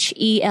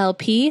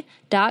 HELP.com/ido.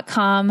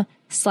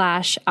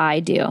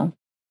 function.beauty.com/ido.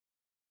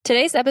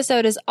 Today's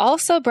episode is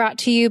also brought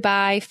to you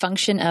by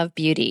Function of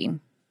Beauty.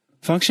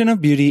 Function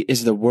of Beauty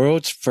is the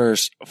world's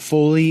first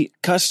fully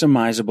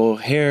customizable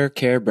hair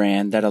care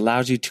brand that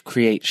allows you to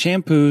create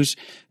shampoos,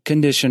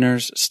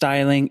 conditioners,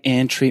 styling,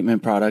 and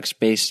treatment products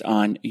based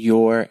on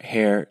your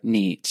hair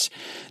needs.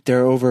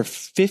 There are over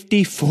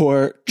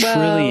 54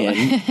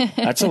 trillion.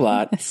 That's a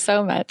lot.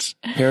 So much.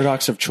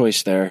 Paradox of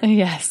choice there.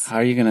 Yes. How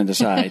are you going to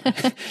decide?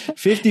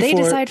 54. They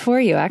decide for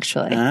you,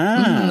 actually.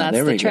 That's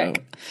there we the trick.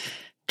 go.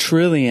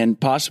 Trillion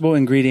possible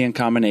ingredient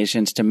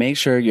combinations to make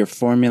sure your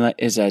formula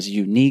is as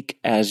unique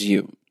as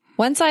you.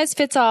 One size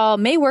fits all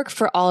may work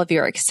for all of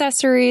your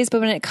accessories,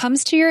 but when it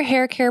comes to your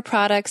hair care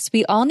products,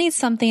 we all need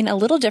something a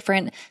little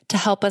different to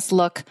help us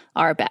look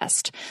our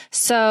best.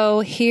 So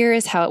here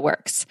is how it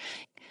works.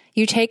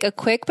 You take a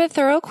quick but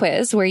thorough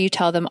quiz where you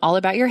tell them all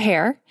about your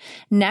hair.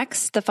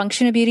 Next, the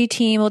Function of Beauty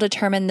team will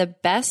determine the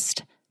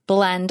best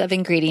blend of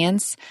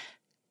ingredients,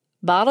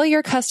 bottle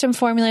your custom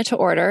formula to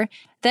order.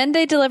 Then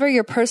they deliver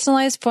your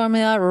personalized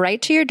formula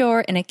right to your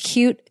door in a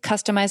cute,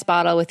 customized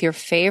bottle with your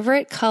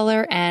favorite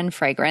color and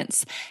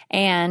fragrance.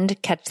 And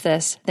catch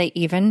this, they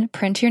even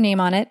print your name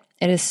on it.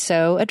 It is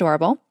so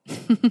adorable.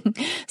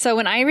 So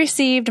when I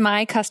received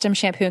my custom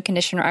shampoo and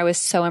conditioner, I was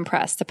so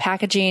impressed. The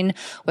packaging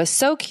was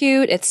so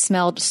cute. It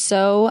smelled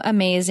so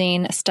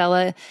amazing.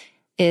 Stella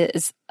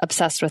is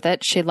obsessed with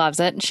it. She loves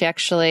it. She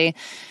actually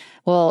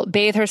will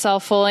bathe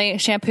herself fully,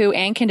 shampoo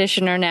and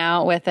conditioner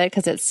now with it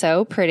because it's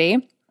so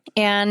pretty.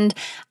 And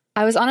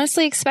I was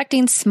honestly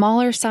expecting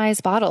smaller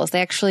size bottles.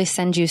 They actually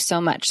send you so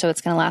much, so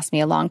it's going to last me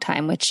a long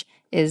time, which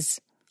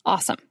is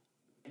awesome.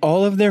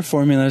 All of their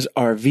formulas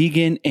are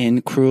vegan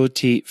and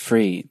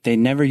cruelty-free. They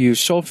never use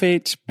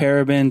sulfates,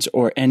 parabens,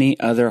 or any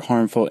other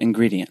harmful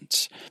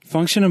ingredients.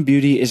 Function of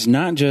Beauty is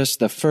not just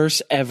the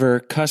first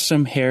ever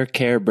custom hair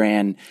care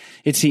brand.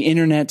 It's the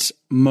internet's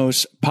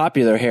most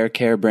popular hair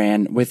care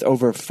brand with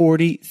over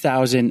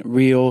 40,000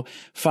 real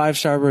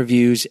 5-star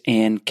reviews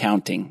and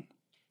counting.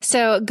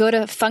 So go to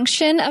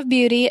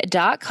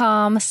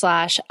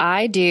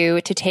functionofbeauty.com/ido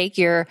to take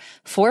your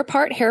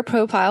 4-part hair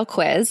profile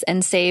quiz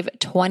and save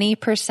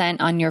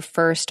 20% on your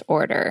first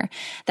order.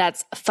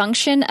 That's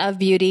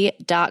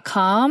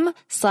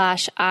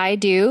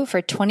functionofbeauty.com/ido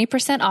for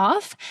 20%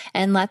 off,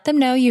 and let them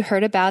know you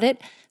heard about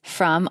it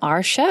from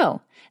our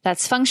show.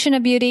 That's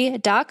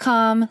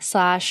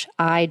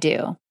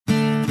functionofbeauty.com/ido.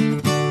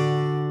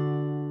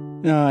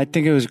 No, I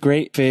think it was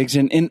great, Figs.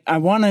 And I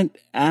want to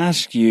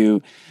ask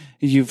you,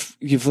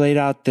 You've laid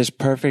out this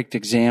perfect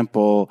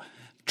example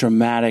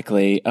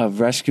dramatically of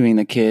rescuing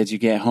the kids. You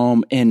get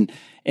home and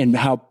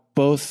how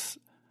both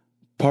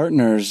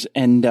partners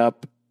end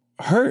up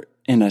hurt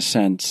in a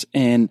sense.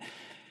 And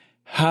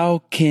how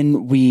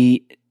can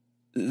we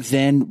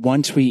then,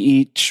 once we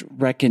each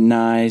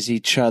recognize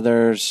each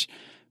other's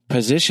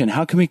position,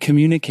 how can we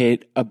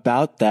communicate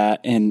about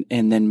that and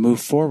then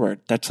move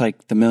forward? That's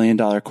like the $1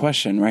 million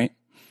question, right?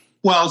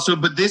 Well,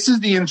 but this is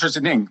the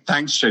interesting thing.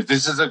 Thanks, Chase.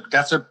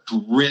 That's a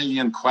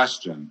brilliant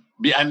question.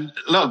 And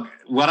look,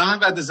 what I'm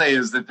about to say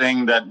is the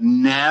thing that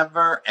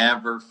never,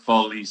 ever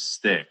fully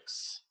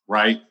sticks,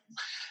 right?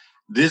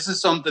 This is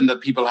something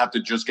that people have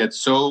to just get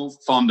so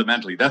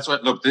fundamentally. That's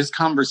what, look, this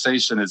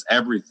conversation is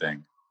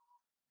everything.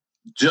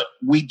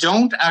 We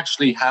don't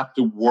actually have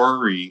to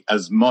worry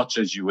as much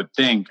as you would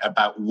think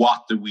about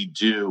what do we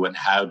do and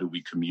how do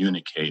we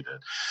communicate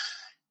it.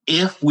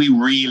 If we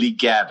really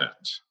get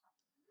it.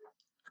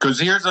 Because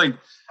here's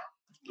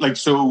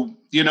so,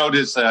 you know,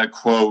 this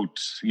quote,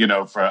 you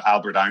know, for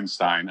Albert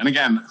Einstein. And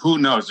again, who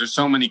knows? There's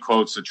so many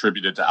quotes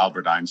attributed to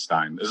Albert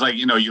Einstein. It's like,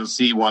 you know, you'll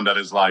see one that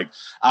is like,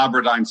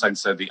 Albert Einstein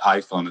said the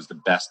iPhone is the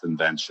best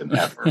invention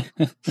ever.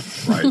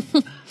 Right?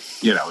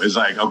 You know, it's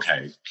like,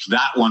 okay,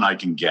 that one I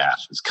can get.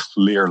 It's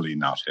clearly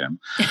not him.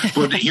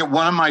 But here,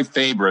 one of my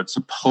favorites,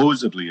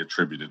 supposedly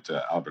attributed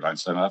to Albert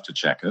Einstein, I'll have to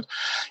check it,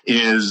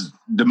 is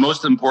the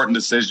most important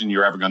decision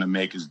you're ever going to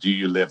make is, do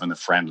you live in a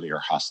friendly or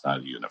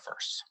hostile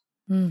universe?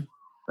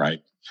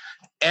 Right?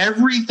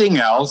 Everything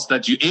else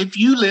if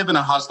you live in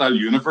a hostile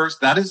universe,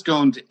 that is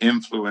going to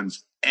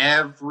influence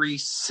every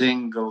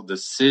single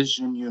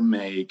decision you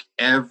make,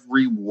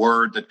 every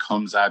word that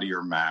comes out of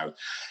your mouth,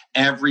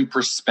 every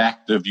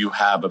perspective you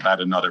have about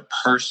another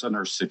person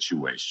or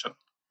situation.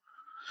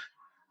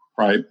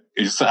 Right?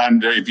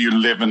 And if you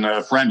live in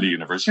a friendly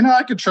universe, you know,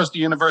 I could trust the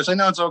universe. I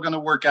know it's all going to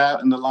work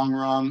out in the long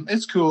run.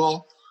 It's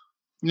cool.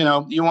 You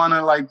know, you want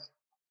to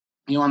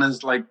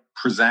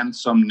present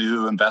some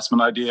new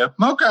investment idea.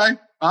 Okay.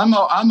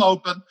 I'm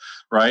open,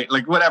 right?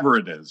 Like whatever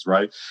it is,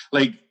 right?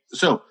 Like,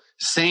 so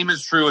same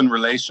is true in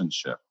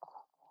relationship.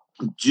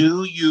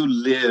 Do you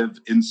live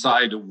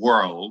inside a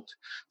world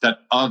that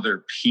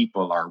other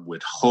people are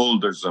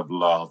withholders of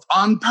love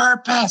on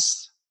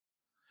purpose?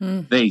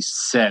 They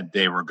said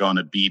they were going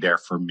to be there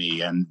for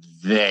me and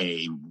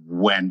they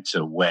went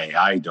away.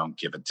 I don't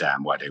give a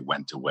damn why they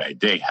went away.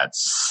 They had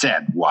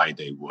said why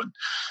they would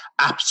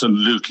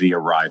absolutely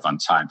arrive on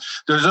time.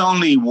 There's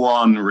only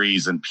one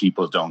reason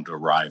people don't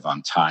arrive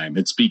on time.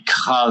 It's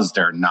because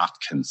they're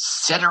not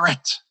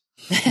considerate.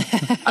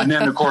 And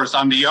then, of course,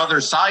 on the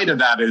other side of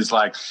that is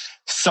like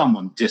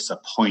someone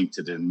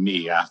disappointed in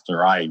me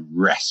after I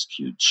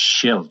rescued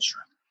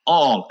children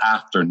all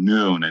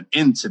afternoon and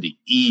into the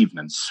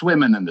evening,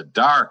 swimming in the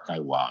dark I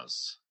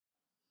was.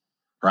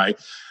 Right?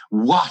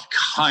 What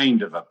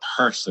kind of a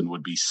person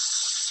would be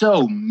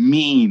so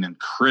mean and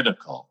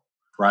critical?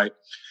 Right?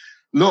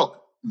 Look,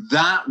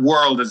 that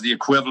world is the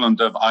equivalent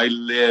of I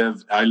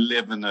live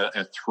in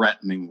a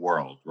threatening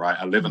world, right?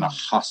 I live in a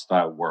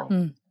hostile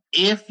world.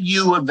 If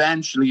you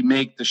eventually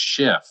make the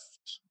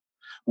shift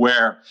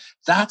where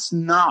that's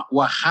not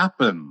what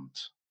happened,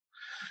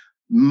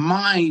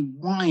 my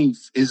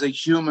wife is a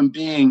human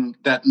being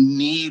that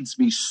needs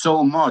me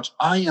so much.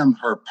 I am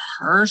her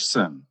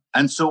person.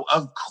 And so,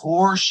 of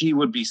course, she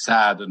would be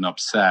sad and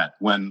upset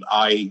when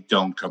I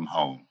don't come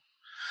home.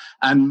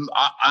 And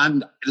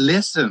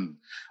listen,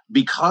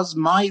 because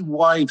my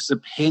wife's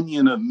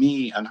opinion of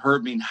me and her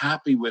being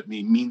happy with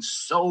me means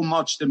so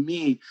much to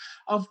me,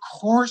 of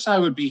course I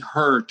would be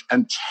hurt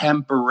and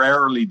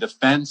temporarily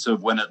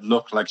defensive when it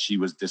looked like she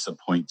was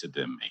disappointed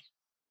in me.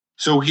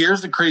 So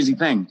here's the crazy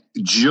thing,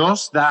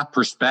 just that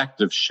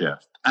perspective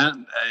shift.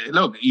 And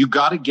look, you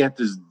got to get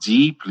this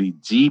deeply,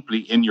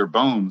 deeply in your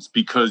bones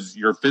because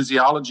your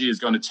physiology is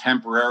going to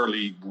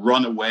temporarily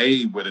run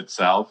away with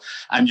itself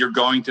and you're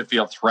going to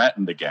feel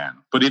threatened again.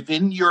 But if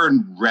in your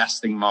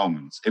resting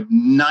moments, if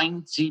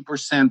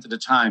 90% of the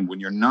time when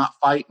you're not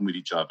fighting with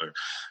each other,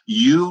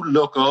 you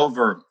look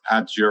over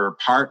at your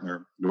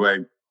partner the way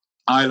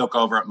I look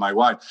over at my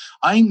wife,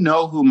 I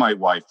know who my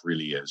wife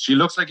really is. She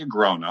looks like a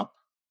grown-up.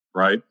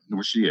 Right?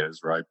 Well, she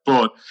is, right?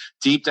 But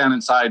deep down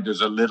inside,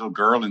 there's a little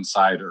girl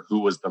inside her who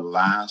was the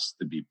last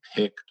to be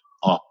picked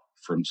up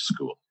from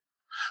school,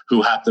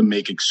 who had to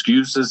make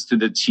excuses to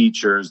the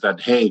teachers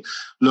that, hey,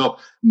 look,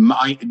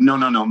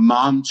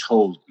 mom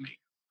told me.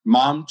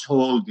 Mom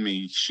told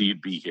me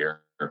she'd be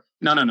here.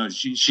 No,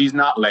 she's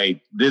not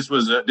late. This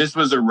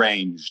was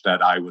arranged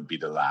that I would be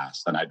the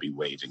last and I'd be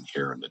waiting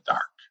here in the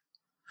dark.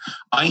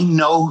 I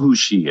know who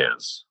she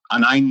is,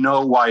 and I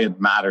know why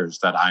it matters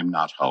that I'm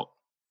not home.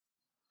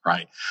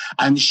 Right.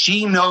 And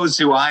she knows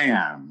who I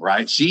am,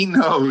 right? She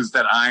knows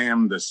that I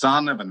am the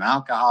son of an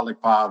alcoholic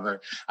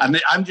father.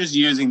 And I'm just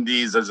using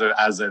these as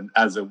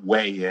a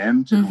way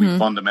in to who we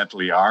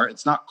fundamentally are.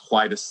 It's not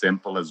quite as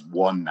simple as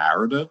one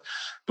narrative,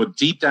 but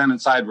deep down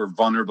inside, we're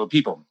vulnerable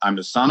people. I'm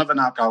the son of an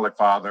alcoholic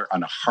father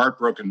and a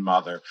heartbroken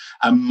mother,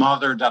 a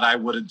mother that I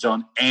would have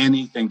done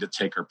anything to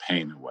take her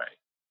pain away.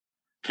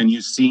 Can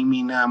you see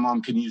me now,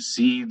 Mom? Can you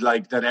see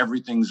like that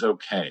everything's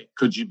okay?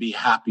 Could you be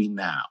happy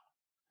now?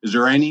 Is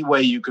there any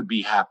way you could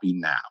be happy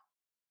now?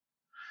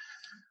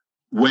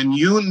 When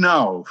you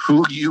know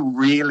who you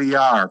really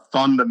are,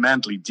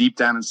 fundamentally, deep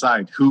down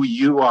inside, who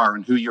you are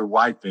and who your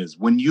wife is,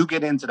 when you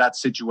get into that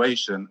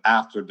situation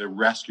after the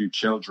Rescue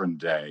Children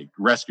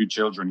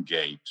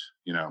Gate,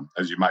 you know,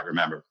 as you might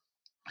remember,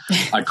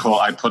 I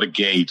put a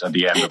gate at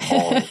the end of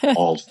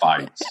all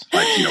fights,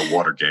 like, you know,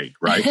 Watergate,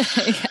 right?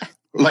 Yeah.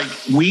 Like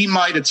we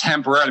might have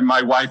temporarily,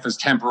 my wife is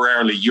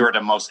temporarily, you're the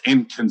most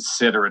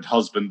inconsiderate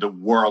husband the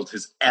world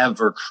has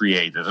ever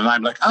created. And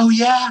I'm like, oh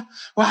yeah,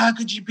 well, how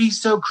could you be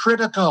so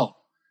critical,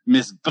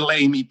 Miss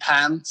Blamey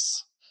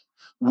Pants?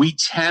 We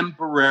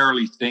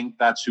temporarily think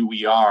that's who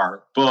we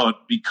are,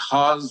 but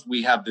because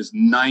we have this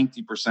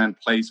 90%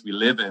 place we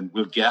live in,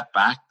 we'll get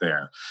back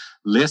there.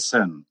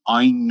 Listen,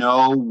 I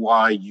know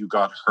why you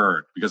got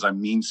hurt because I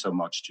mean so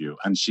much to you.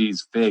 And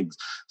she's figs.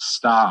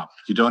 Stop.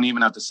 You don't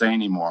even have to say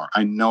anymore.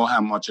 I know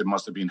how much it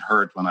must have been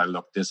hurt when I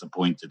looked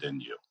disappointed in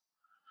you.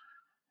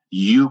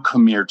 You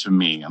come here to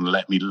me and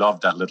let me love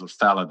that little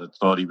fella that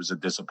thought he was a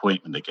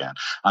disappointment again.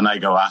 And I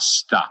go,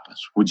 stop it.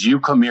 Would you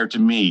come here to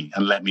me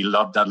and let me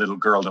love that little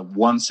girl that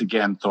once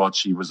again thought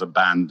she was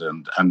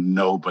abandoned and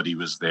nobody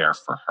was there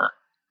for her?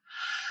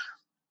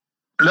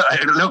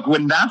 Look,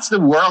 when that's the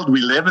world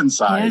we live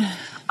inside,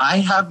 I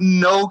have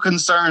no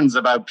concerns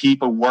about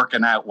people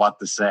working out what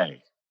to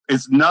say. It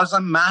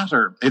doesn't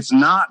matter. It's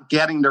not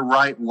getting the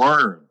right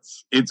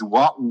words. It's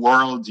what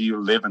world do you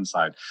live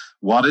inside?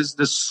 What is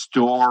the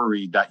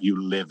story that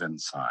you live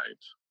inside?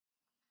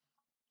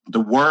 The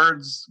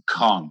words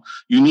come.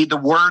 You need the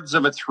words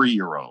of a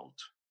 3-year-old.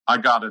 I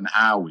got an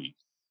owie.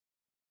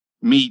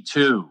 Me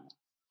too.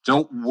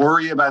 Don't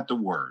worry about the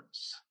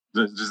words.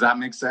 Does that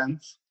make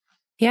sense?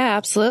 Yeah,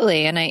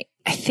 absolutely. And I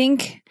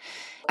think,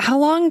 how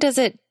long does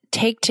it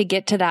take to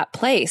get to that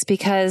place?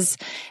 Because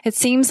it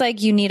seems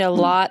like you need a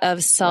lot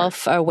of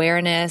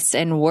self-awareness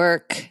and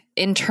work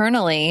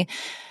internally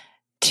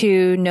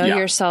to know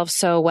yourself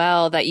so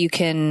well that you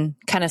can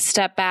kind of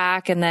step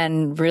back and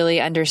then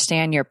really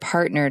understand your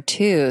partner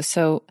too.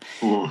 So,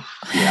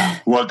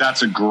 well,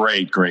 that's a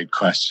great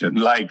question.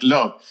 Like,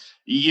 look,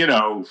 you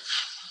know,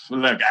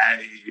 I'm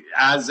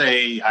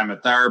a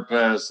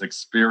therapist,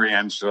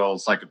 experiential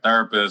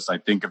psychotherapist. I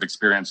think of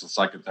experiential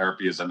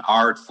psychotherapy as an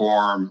art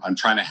form. I'm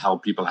trying to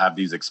help people have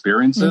these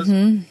experiences.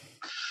 Mm-hmm.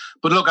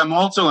 But look, I'm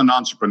also an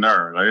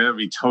entrepreneur. Like, I'll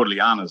be totally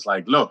honest.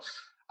 Like, look,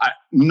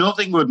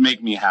 nothing would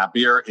make me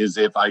happier is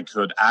if I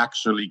could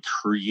actually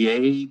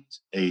create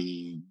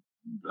a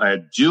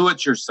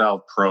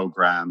do-it-yourself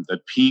program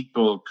that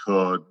people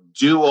could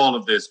do all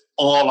of this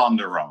all on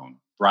their own,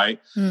 right?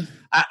 And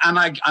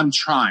I'm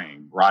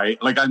trying,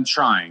 right? Like I'm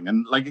trying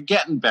and like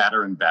getting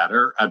better and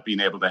better at being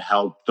able to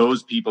help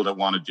those people that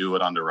want to do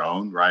it on their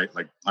own, right?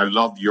 Like I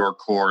love your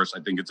course.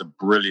 I think it's a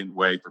brilliant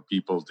way for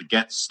people to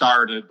get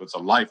started. It's a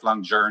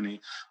lifelong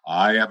journey.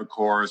 I have a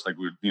course like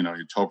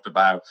you talked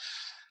about.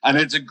 And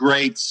it's a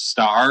great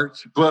start.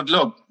 But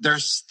look,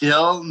 there's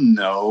still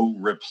no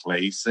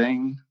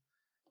replacing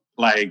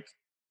like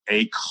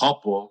a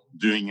couple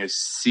doing a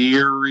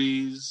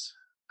series,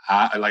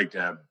 like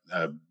a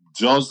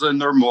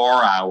dozen or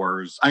more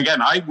hours.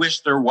 Again, I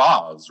wish there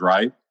was,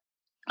 right?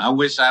 I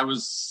wish I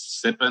was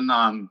sipping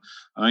on,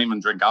 I don't even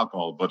drink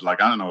alcohol, but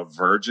like, I don't know, a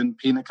virgin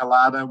pina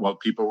colada while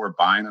people were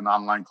buying an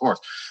online course.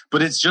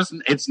 But it's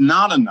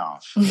not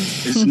enough.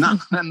 It's not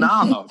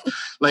enough.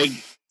 Like,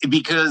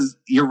 because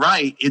you're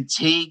right, it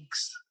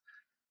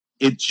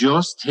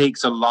just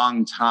takes a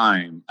long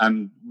time.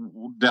 And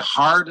the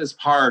hardest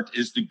part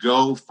is to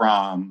go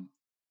from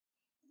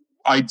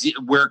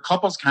where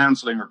couples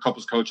counseling or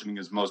couples coaching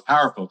is most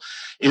powerful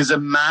is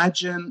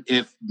imagine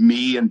if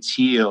me and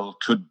Teal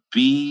could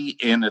be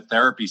in a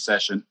therapy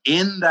session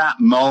in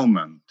that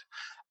moment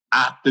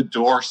at the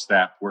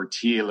doorstep where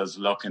Teal is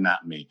looking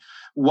at me.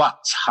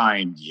 What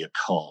time do you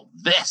call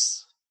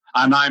this?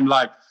 And I'm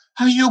like,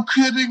 are you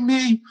kidding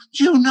me?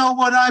 Do you know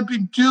what I've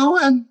been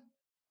doing?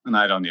 And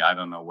I don't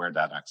know where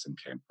that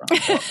accent came from.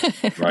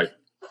 Right.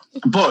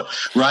 But,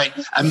 right,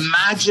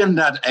 imagine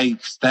that a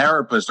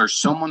therapist or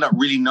someone that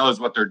really knows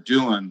what they're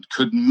doing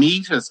could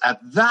meet us at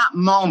that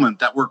moment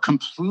that we're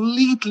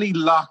completely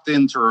locked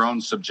into our own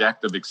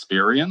subjective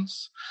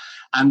experience.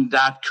 And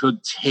that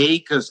could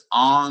take us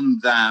on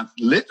that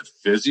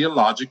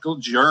physiological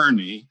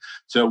journey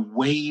to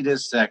wait a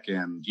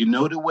second. You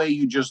know, the way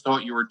you just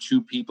thought you were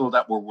two people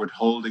that were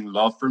withholding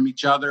love from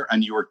each other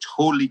and you were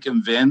totally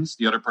convinced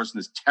the other person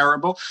is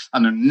terrible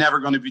and they're never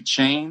going to be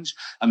changed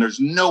and there's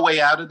no way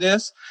out of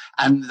this.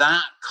 And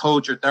that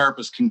coach or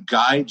therapist can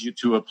guide you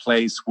to a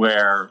place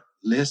where,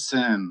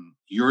 listen,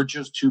 you're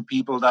just two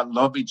people that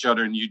love each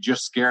other and you're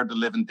just scared the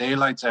living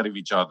daylights out of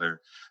each other.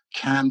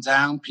 Calm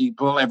down,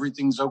 people.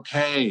 Everything's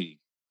okay.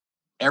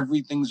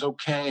 Everything's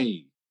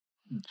okay.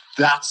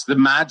 That's the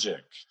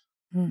magic.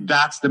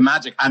 That's the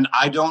magic. And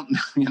I don't,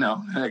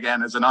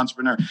 again, as an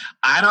entrepreneur,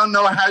 I don't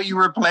know how you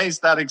replace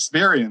that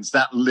experience,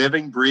 that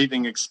living,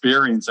 breathing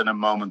experience in a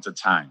moment of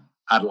time.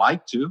 I'd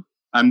like to.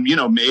 And,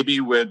 maybe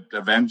with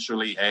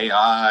eventually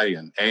AI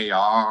and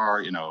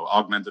AR,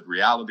 augmented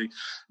reality,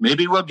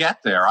 maybe we'll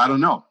get there. I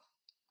don't know.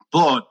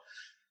 But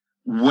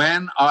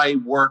when I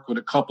work with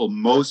a couple,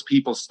 most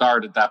people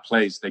start at that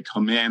place. They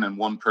come in and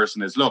one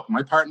person is, look,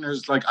 my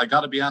partner's like, I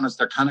got to be honest,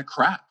 they're kind of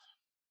crap.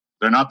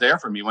 They're not there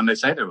for me when they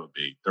say they would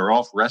be. They're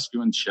off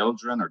rescuing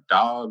children or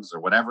dogs or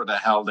whatever the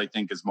hell they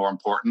think is more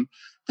important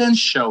than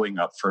showing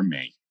up for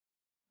me.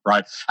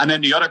 Right. And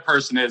then the other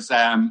person is,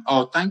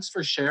 thanks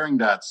for sharing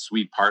that,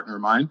 sweet partner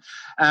of mine.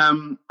 I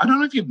don't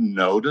know if you've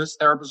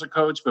noticed therapist or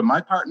coach, but my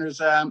partners,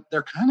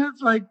 they're kind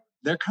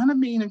of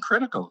mean and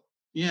critical.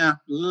 Yeah, a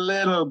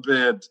little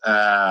bit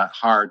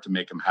hard to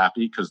make them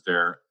happy because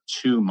they're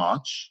too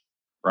much,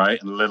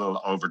 right? A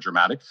little over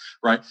dramatic,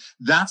 right?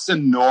 That's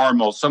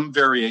some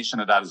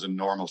variation of that is a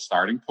normal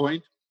starting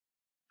point.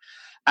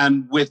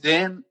 And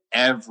within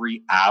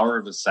every hour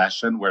of a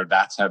session where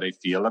that's how they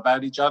feel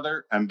about each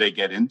other and they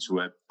get into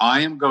it,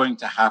 I am going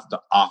to have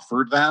to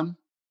offer them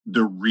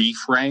the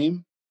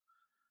reframe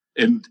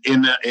in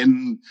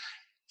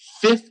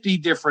 50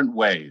 different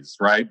ways,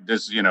 right?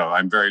 This,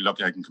 I'm very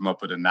lucky I can come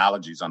up with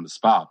analogies on the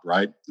spot,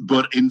 right?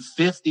 But in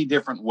 50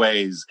 different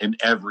ways in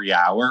every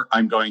hour,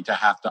 I'm going to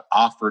have to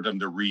offer them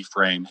the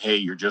reframe, hey,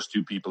 you're just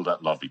two people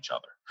that love each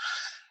other.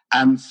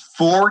 And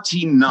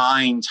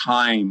 49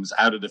 times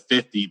out of the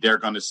 50, they're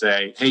going to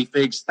say, hey,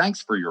 Figs,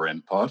 thanks for your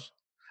input.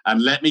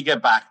 And let me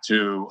get back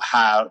to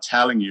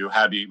telling you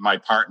how my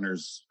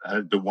partner's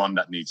the one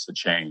that needs to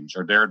change,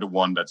 or they're the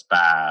one that's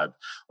bad,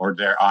 or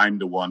I'm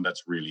the one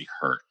that's really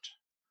hurt.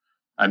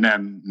 And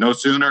then no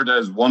sooner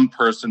does one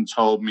person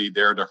told me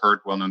they're the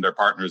hurt one and their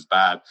partner is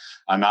bad,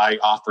 and I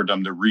offer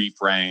them the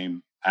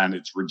reframe and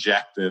it's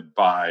rejected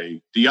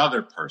by the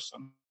other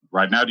person.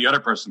 Right now, the other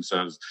person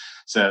says,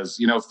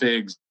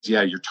 Figs,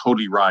 yeah, you're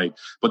totally right.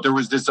 But there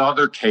was this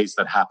other case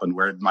that happened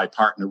where my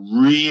partner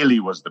really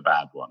was the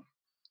bad one.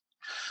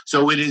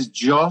 So it is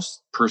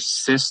just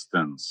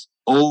persistence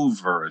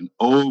over and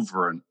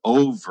over and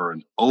over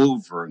and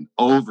over and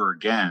over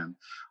again.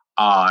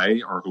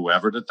 I, or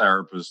whoever the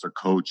therapist or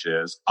coach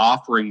is,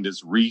 offering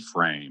this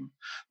reframe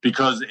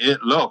because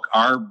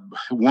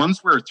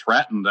once we're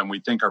threatened and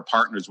we think our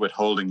partner's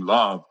withholding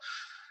love,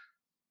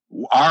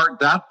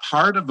 that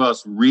part of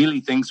us really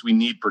thinks we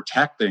need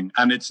protecting,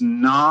 and it's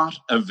not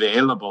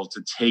available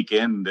to take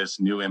in this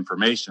new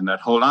information that,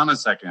 hold on a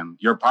second,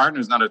 your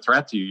partner's not a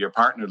threat to you. Your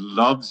partner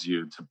loves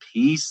you to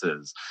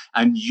pieces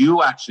and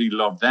you actually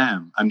love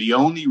them. And the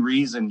only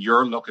reason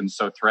you're looking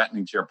so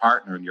threatening to your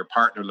partner and your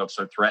partner looks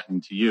so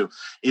threatening to you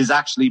is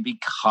actually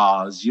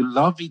because you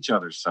love each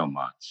other so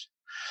much.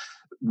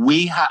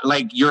 we have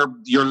like your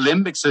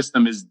limbic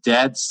system is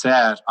dead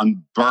set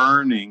on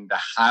burning the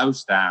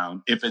house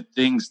down if it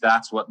thinks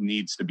that's what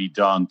needs to be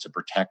done to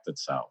protect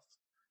itself.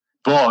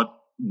 But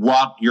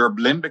what your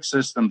limbic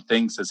system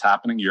thinks is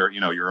happening,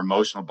 your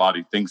emotional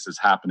body thinks is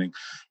happening,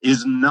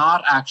 is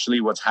not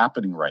actually what's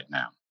happening right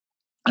now.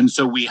 And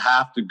so we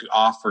have to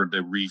offer the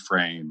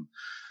reframe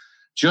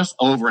just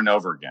over and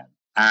over again.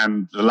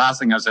 And the last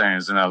thing I'm saying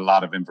is a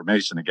lot of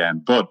information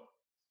again, but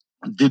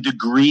the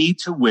degree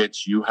to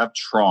which you have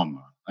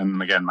trauma, and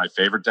again, my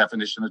favorite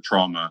definition of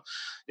trauma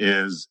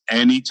is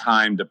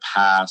anytime the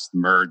past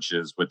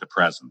merges with the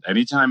present,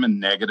 anytime a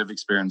negative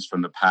experience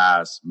from the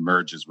past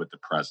merges with the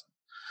present.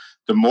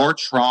 The more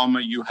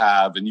trauma you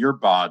have in your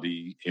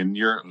body, in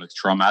your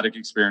traumatic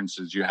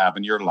experiences you have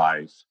in your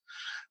life,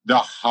 the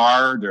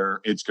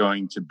harder it's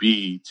going to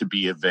be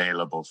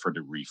available for the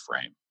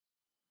reframe,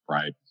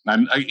 right?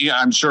 And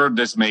I'm sure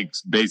this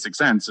makes basic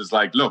sense. It's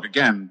like, look,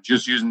 again,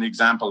 just using the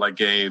example I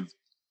gave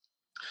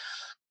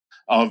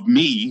of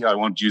me, I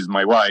won't use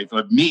my wife,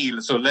 of me.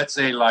 So let's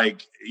say I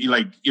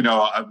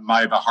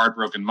have a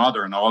heartbroken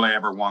mother and all I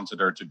ever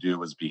wanted her to do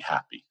was be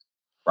happy.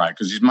 Right,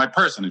 because she's my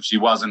person. If she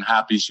wasn't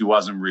happy, she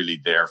wasn't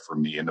really there for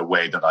me in the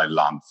way that I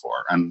longed for.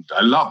 And I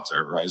loved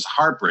her, right? It's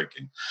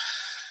heartbreaking.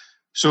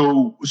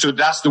 So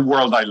that's the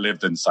world I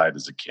lived inside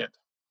as a kid,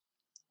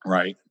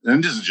 right?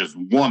 And this is just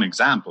one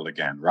example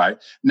again, right?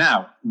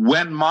 Now,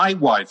 when my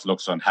wife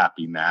looks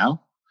unhappy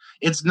now,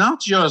 it's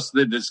not just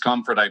the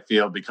discomfort I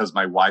feel because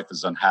my wife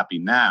is unhappy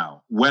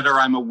now. Whether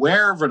I'm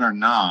aware of it or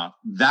not,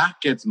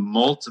 that gets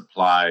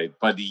multiplied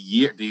by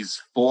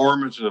these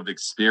formative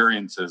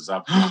experiences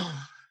of...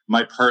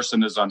 my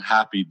person is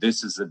unhappy.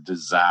 This is a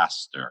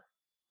disaster.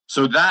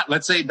 So that,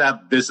 let's say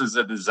that this is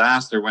a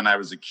disaster when I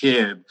was a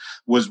kid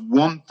was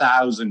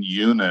 1,000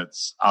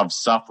 units of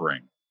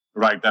suffering,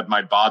 right? That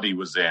my body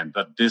was in,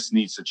 that this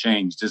needs to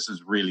change. This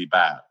is really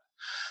bad.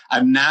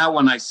 And now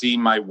when I see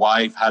my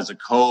wife has a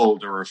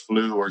cold or a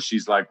flu, or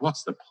she's like,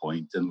 what's the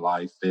point in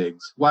life,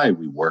 Figs? Why do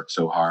we work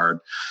so hard?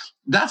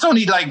 That's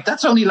only like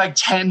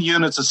 10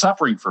 units of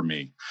suffering for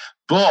me.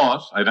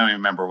 But I don't even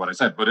remember what I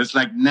said, but it's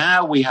like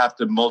now we have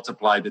to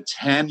multiply the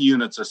 10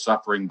 units of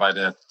suffering by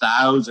the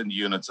 1,000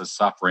 units of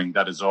suffering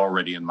that is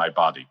already in my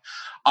body.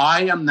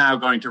 I am now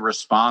going to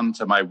respond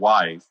to my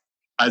wife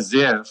as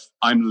if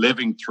I'm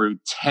living through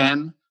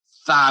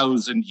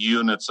 10,000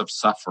 units of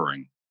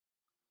suffering.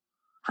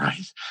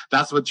 Right?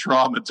 That's what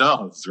trauma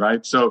does,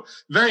 right? So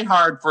very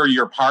hard for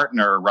your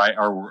partner, right,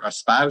 or a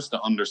spouse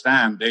to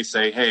understand. They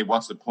say, hey,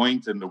 what's the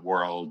point in the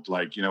world?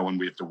 Like, when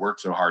we have to work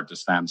so hard to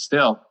stand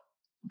still.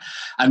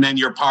 And then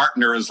your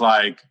partner is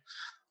like,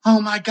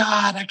 oh my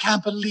God, I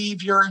can't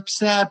believe you're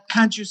upset.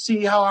 Can't you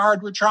see how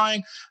hard we're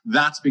trying?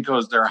 That's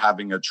because they're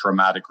having a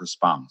traumatic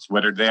response,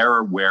 whether they're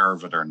aware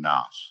of it or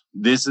not.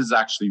 This is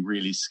actually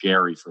really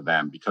scary for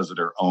them because of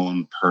their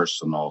own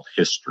personal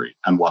history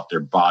and what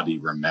their body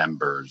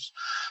remembers.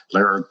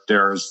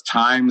 There's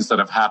times that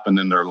have happened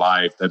in their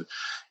life that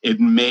it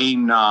may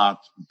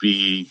not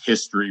be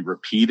history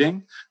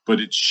repeating, but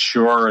it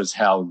sure as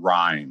hell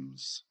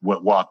rhymes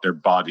with what their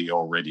body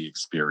already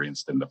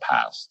experienced in the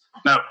past.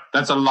 Now,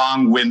 that's a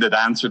long-winded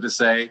answer to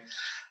say,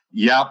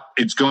 yep,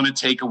 it's going to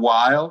take a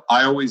while.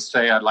 I always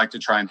say I'd like to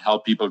try and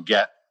help people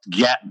get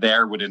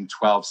there within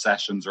 12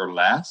 sessions or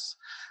less.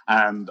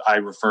 And I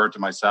refer to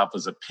myself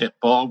as a pit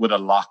bull with a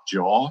locked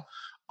jaw.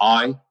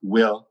 I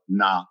will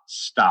not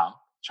stop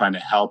trying to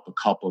help a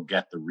couple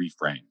get the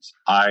reframes.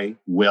 I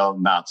will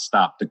not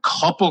stop. The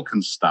couple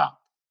can stop.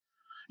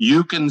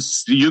 You can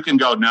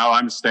go, no,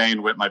 I'm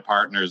staying with my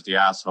partner as the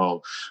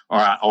asshole, or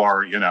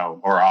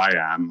I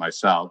am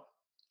myself.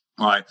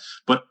 Right.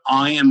 But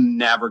I am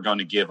never going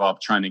to give up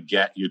trying to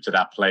get you to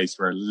that place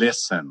where,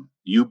 listen,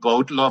 you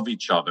both love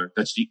each other.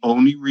 That's the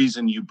only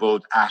reason you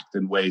both act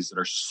in ways that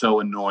are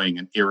so annoying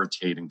and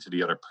irritating to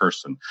the other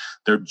person.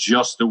 They're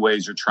just the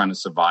ways you're trying to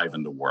survive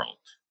in the world.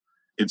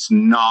 It's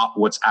not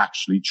what's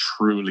actually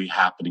truly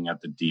happening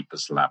at the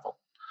deepest level.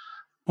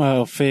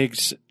 Well,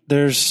 Figs,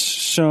 there's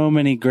so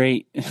many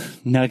great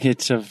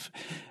nuggets of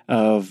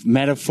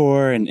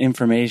metaphor and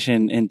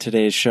information in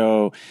today's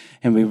show,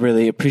 and we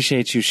really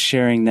appreciate you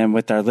sharing them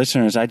with our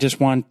listeners. I just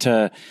want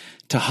to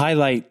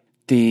highlight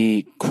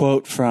the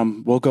quote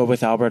from, we'll go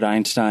with Albert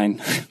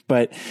Einstein,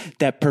 but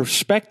that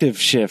perspective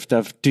shift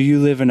of, do you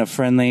live in a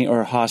friendly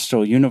or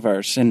hostile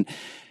universe? And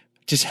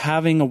just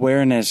having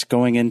awareness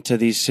going into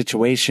these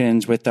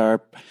situations with our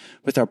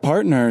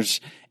partners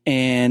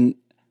and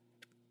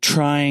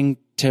trying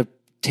to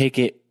take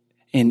it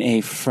in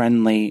a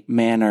friendly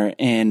manner.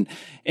 And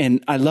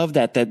I love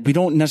that we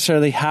don't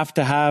necessarily have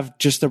to have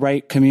just the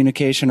right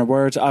communication or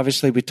words.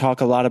 Obviously, we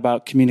talk a lot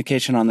about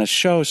communication on this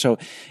show, so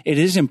it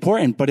is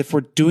important. But if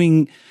we're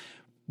doing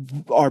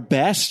our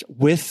best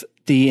with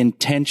the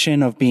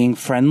intention of being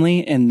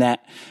friendly and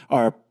that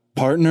our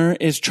partner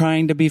is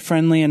trying to be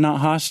friendly and not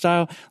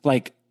hostile,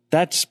 like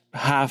that's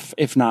half,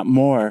 if not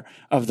more,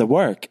 of the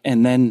work.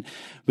 And then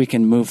we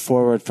can move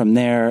forward from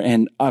there.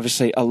 And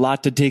obviously a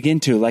lot to dig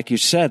into. Like you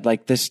said,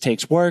 like this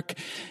takes work,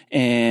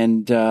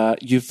 and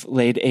you've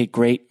laid a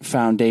great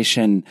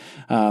foundation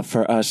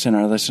for us and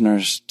our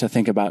listeners to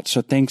think about.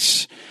 So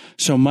thanks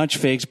so much,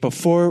 Figs.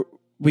 Before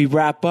we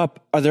wrap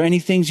up, are there any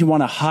things you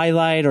want to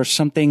highlight or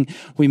something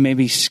we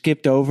maybe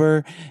skipped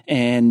over?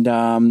 And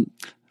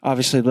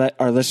obviously let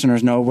our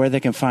listeners know where they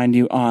can find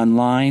you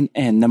online,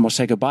 and then we'll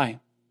say goodbye.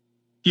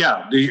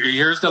 Yeah,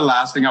 here's the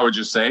last thing I would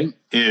just say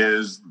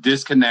is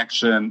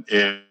disconnection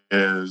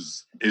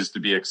is to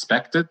be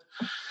expected.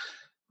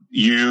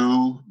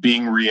 You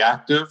being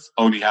reactive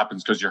only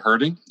happens because you're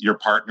hurting. Your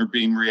partner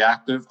being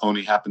reactive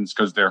only happens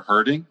because they're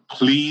hurting.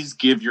 Please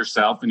give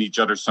yourself and each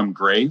other some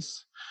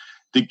grace.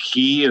 The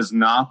key is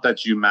not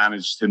that you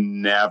manage to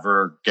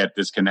never get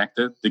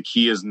disconnected. The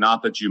key is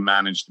not that you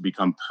manage to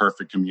become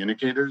perfect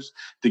communicators.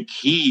 The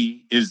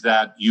key is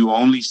that you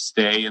only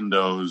stay in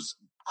those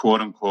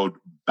quote unquote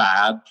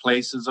bad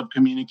places of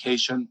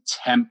communication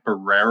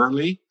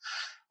temporarily.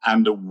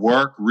 And the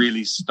work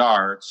really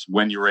starts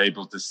when you're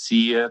able to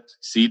see it,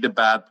 see the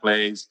bad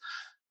place,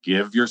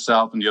 give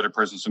yourself and the other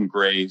person some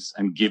grace,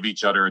 and give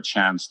each other a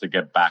chance to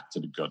get back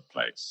to the good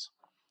place,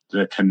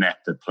 the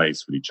connected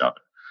place with each other.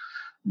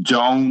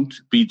 Don't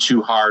be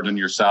too hard on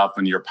yourself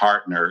and your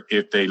partner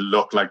if they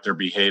look like they're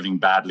behaving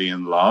badly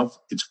in love.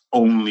 It's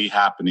only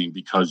happening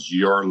because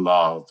your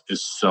love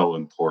is so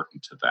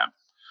important to them.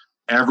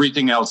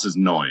 Everything else is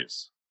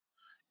noise.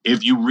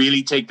 If you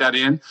really take that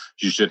in,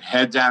 you should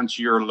head down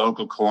to your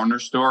local corner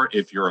store,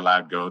 if you're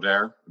allowed to go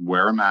there,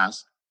 wear a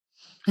mask,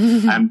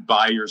 and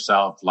buy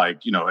yourself,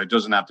 like, you know, it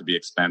doesn't have to be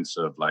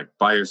expensive. Like,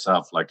 buy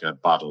yourself like a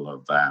bottle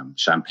of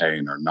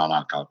champagne or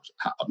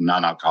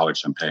non-alcoholic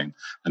champagne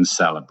and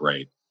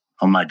celebrate.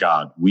 Oh my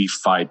God, we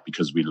fight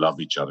because we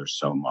love each other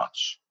so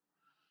much.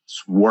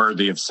 It's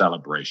worthy of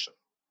celebration.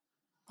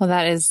 Well,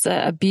 that is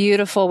a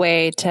beautiful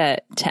way to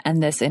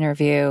end this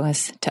interview,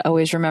 is to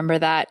always remember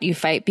that you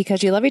fight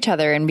because you love each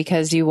other and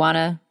because you want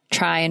to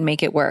try and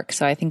make it work.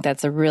 So I think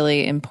that's a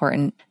really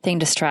important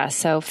thing to stress.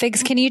 So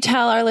Figs, can you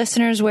tell our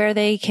listeners where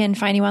they can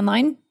find you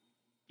online?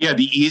 Yeah,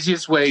 the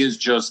easiest way is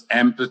just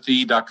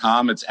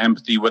empathy.com. It's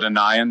empathy with an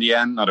I in the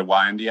end, not a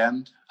Y in the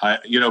end. By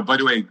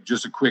the way,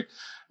 just a quick,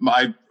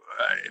 my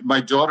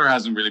daughter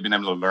hasn't really been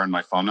able to learn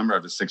my phone number. I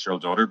have a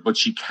 6-year-old daughter, but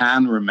she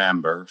can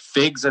remember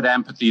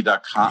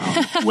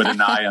figs@empathy.com with an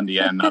I on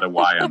the end, not a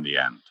Y on the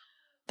end.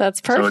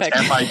 That's perfect.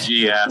 So it's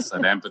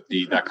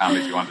figs@empathy.com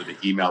if you wanted to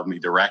email me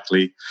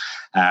directly,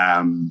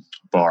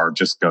 or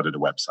just go to the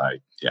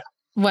website. Yeah.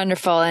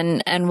 Wonderful.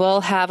 And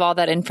we'll have all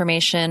that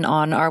information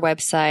on our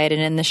website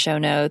and in the show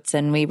notes.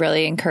 And we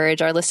really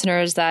encourage our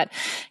listeners that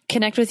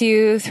connect with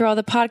you through all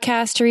the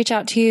podcasts to reach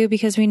out to you,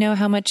 because we know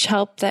how much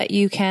help that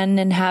you can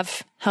and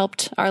have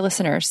helped our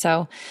listeners.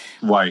 So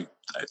why,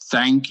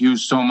 thank you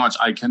so much.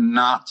 I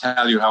cannot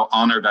tell you how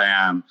honored I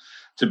am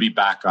to be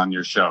back on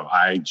your show.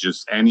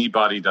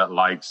 Anybody that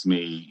likes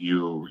me,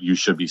 you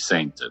should be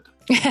sainted.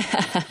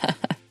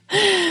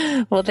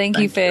 Well, thank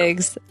you,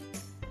 Figs.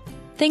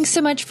 Thanks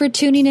so much for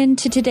tuning in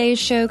to today's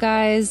show,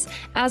 guys.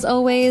 As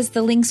always,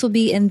 the links will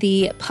be in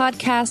the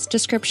podcast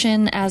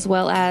description as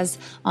well as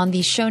on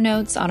the show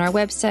notes on our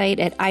website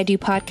at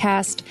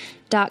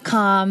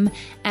idopodcast.com.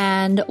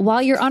 And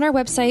while you're on our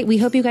website, we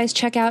hope you guys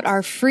check out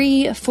our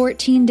free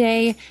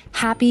 14-day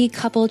Happy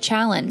Couple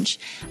Challenge.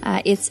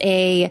 It's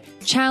a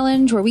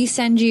challenge where we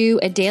send you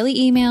a daily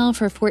email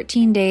for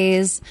 14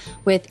 days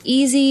with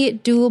easy,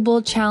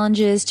 doable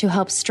challenges to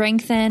help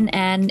strengthen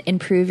and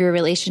improve your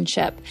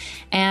relationship.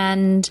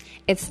 And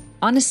it's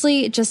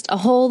honestly just a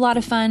whole lot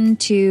of fun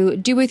to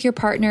do with your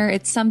partner.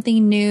 It's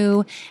something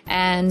new,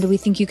 and we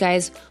think you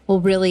guys will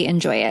really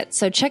enjoy it.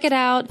 So check it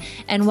out.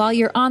 And while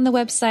you're on the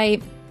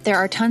website, there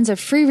are tons of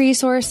free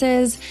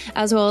resources,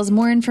 as well as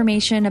more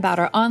information about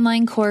our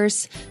online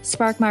course,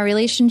 Spark My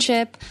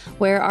Relationship,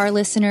 where our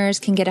listeners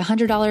can get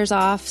 $100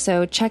 off.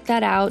 So check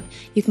that out.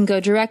 You can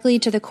go directly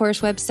to the course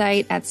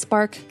website at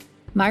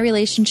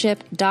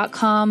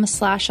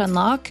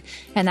sparkmyrelationship.com/unlock.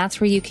 And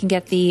that's where you can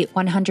get the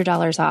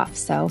 $100 off.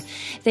 So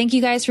thank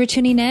you guys for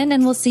tuning in,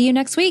 and we'll see you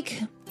next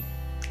week.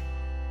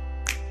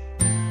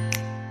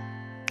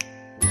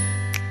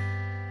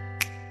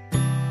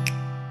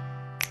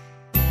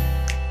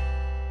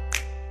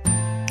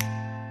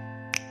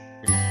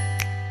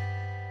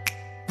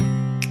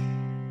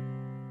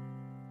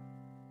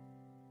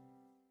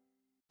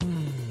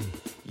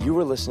 You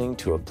were listening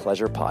to a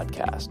Pleasure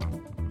podcast.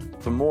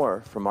 For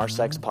more from our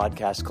Sex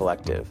Podcast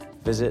Collective,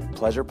 visit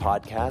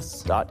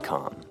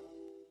pleasurepodcasts.com.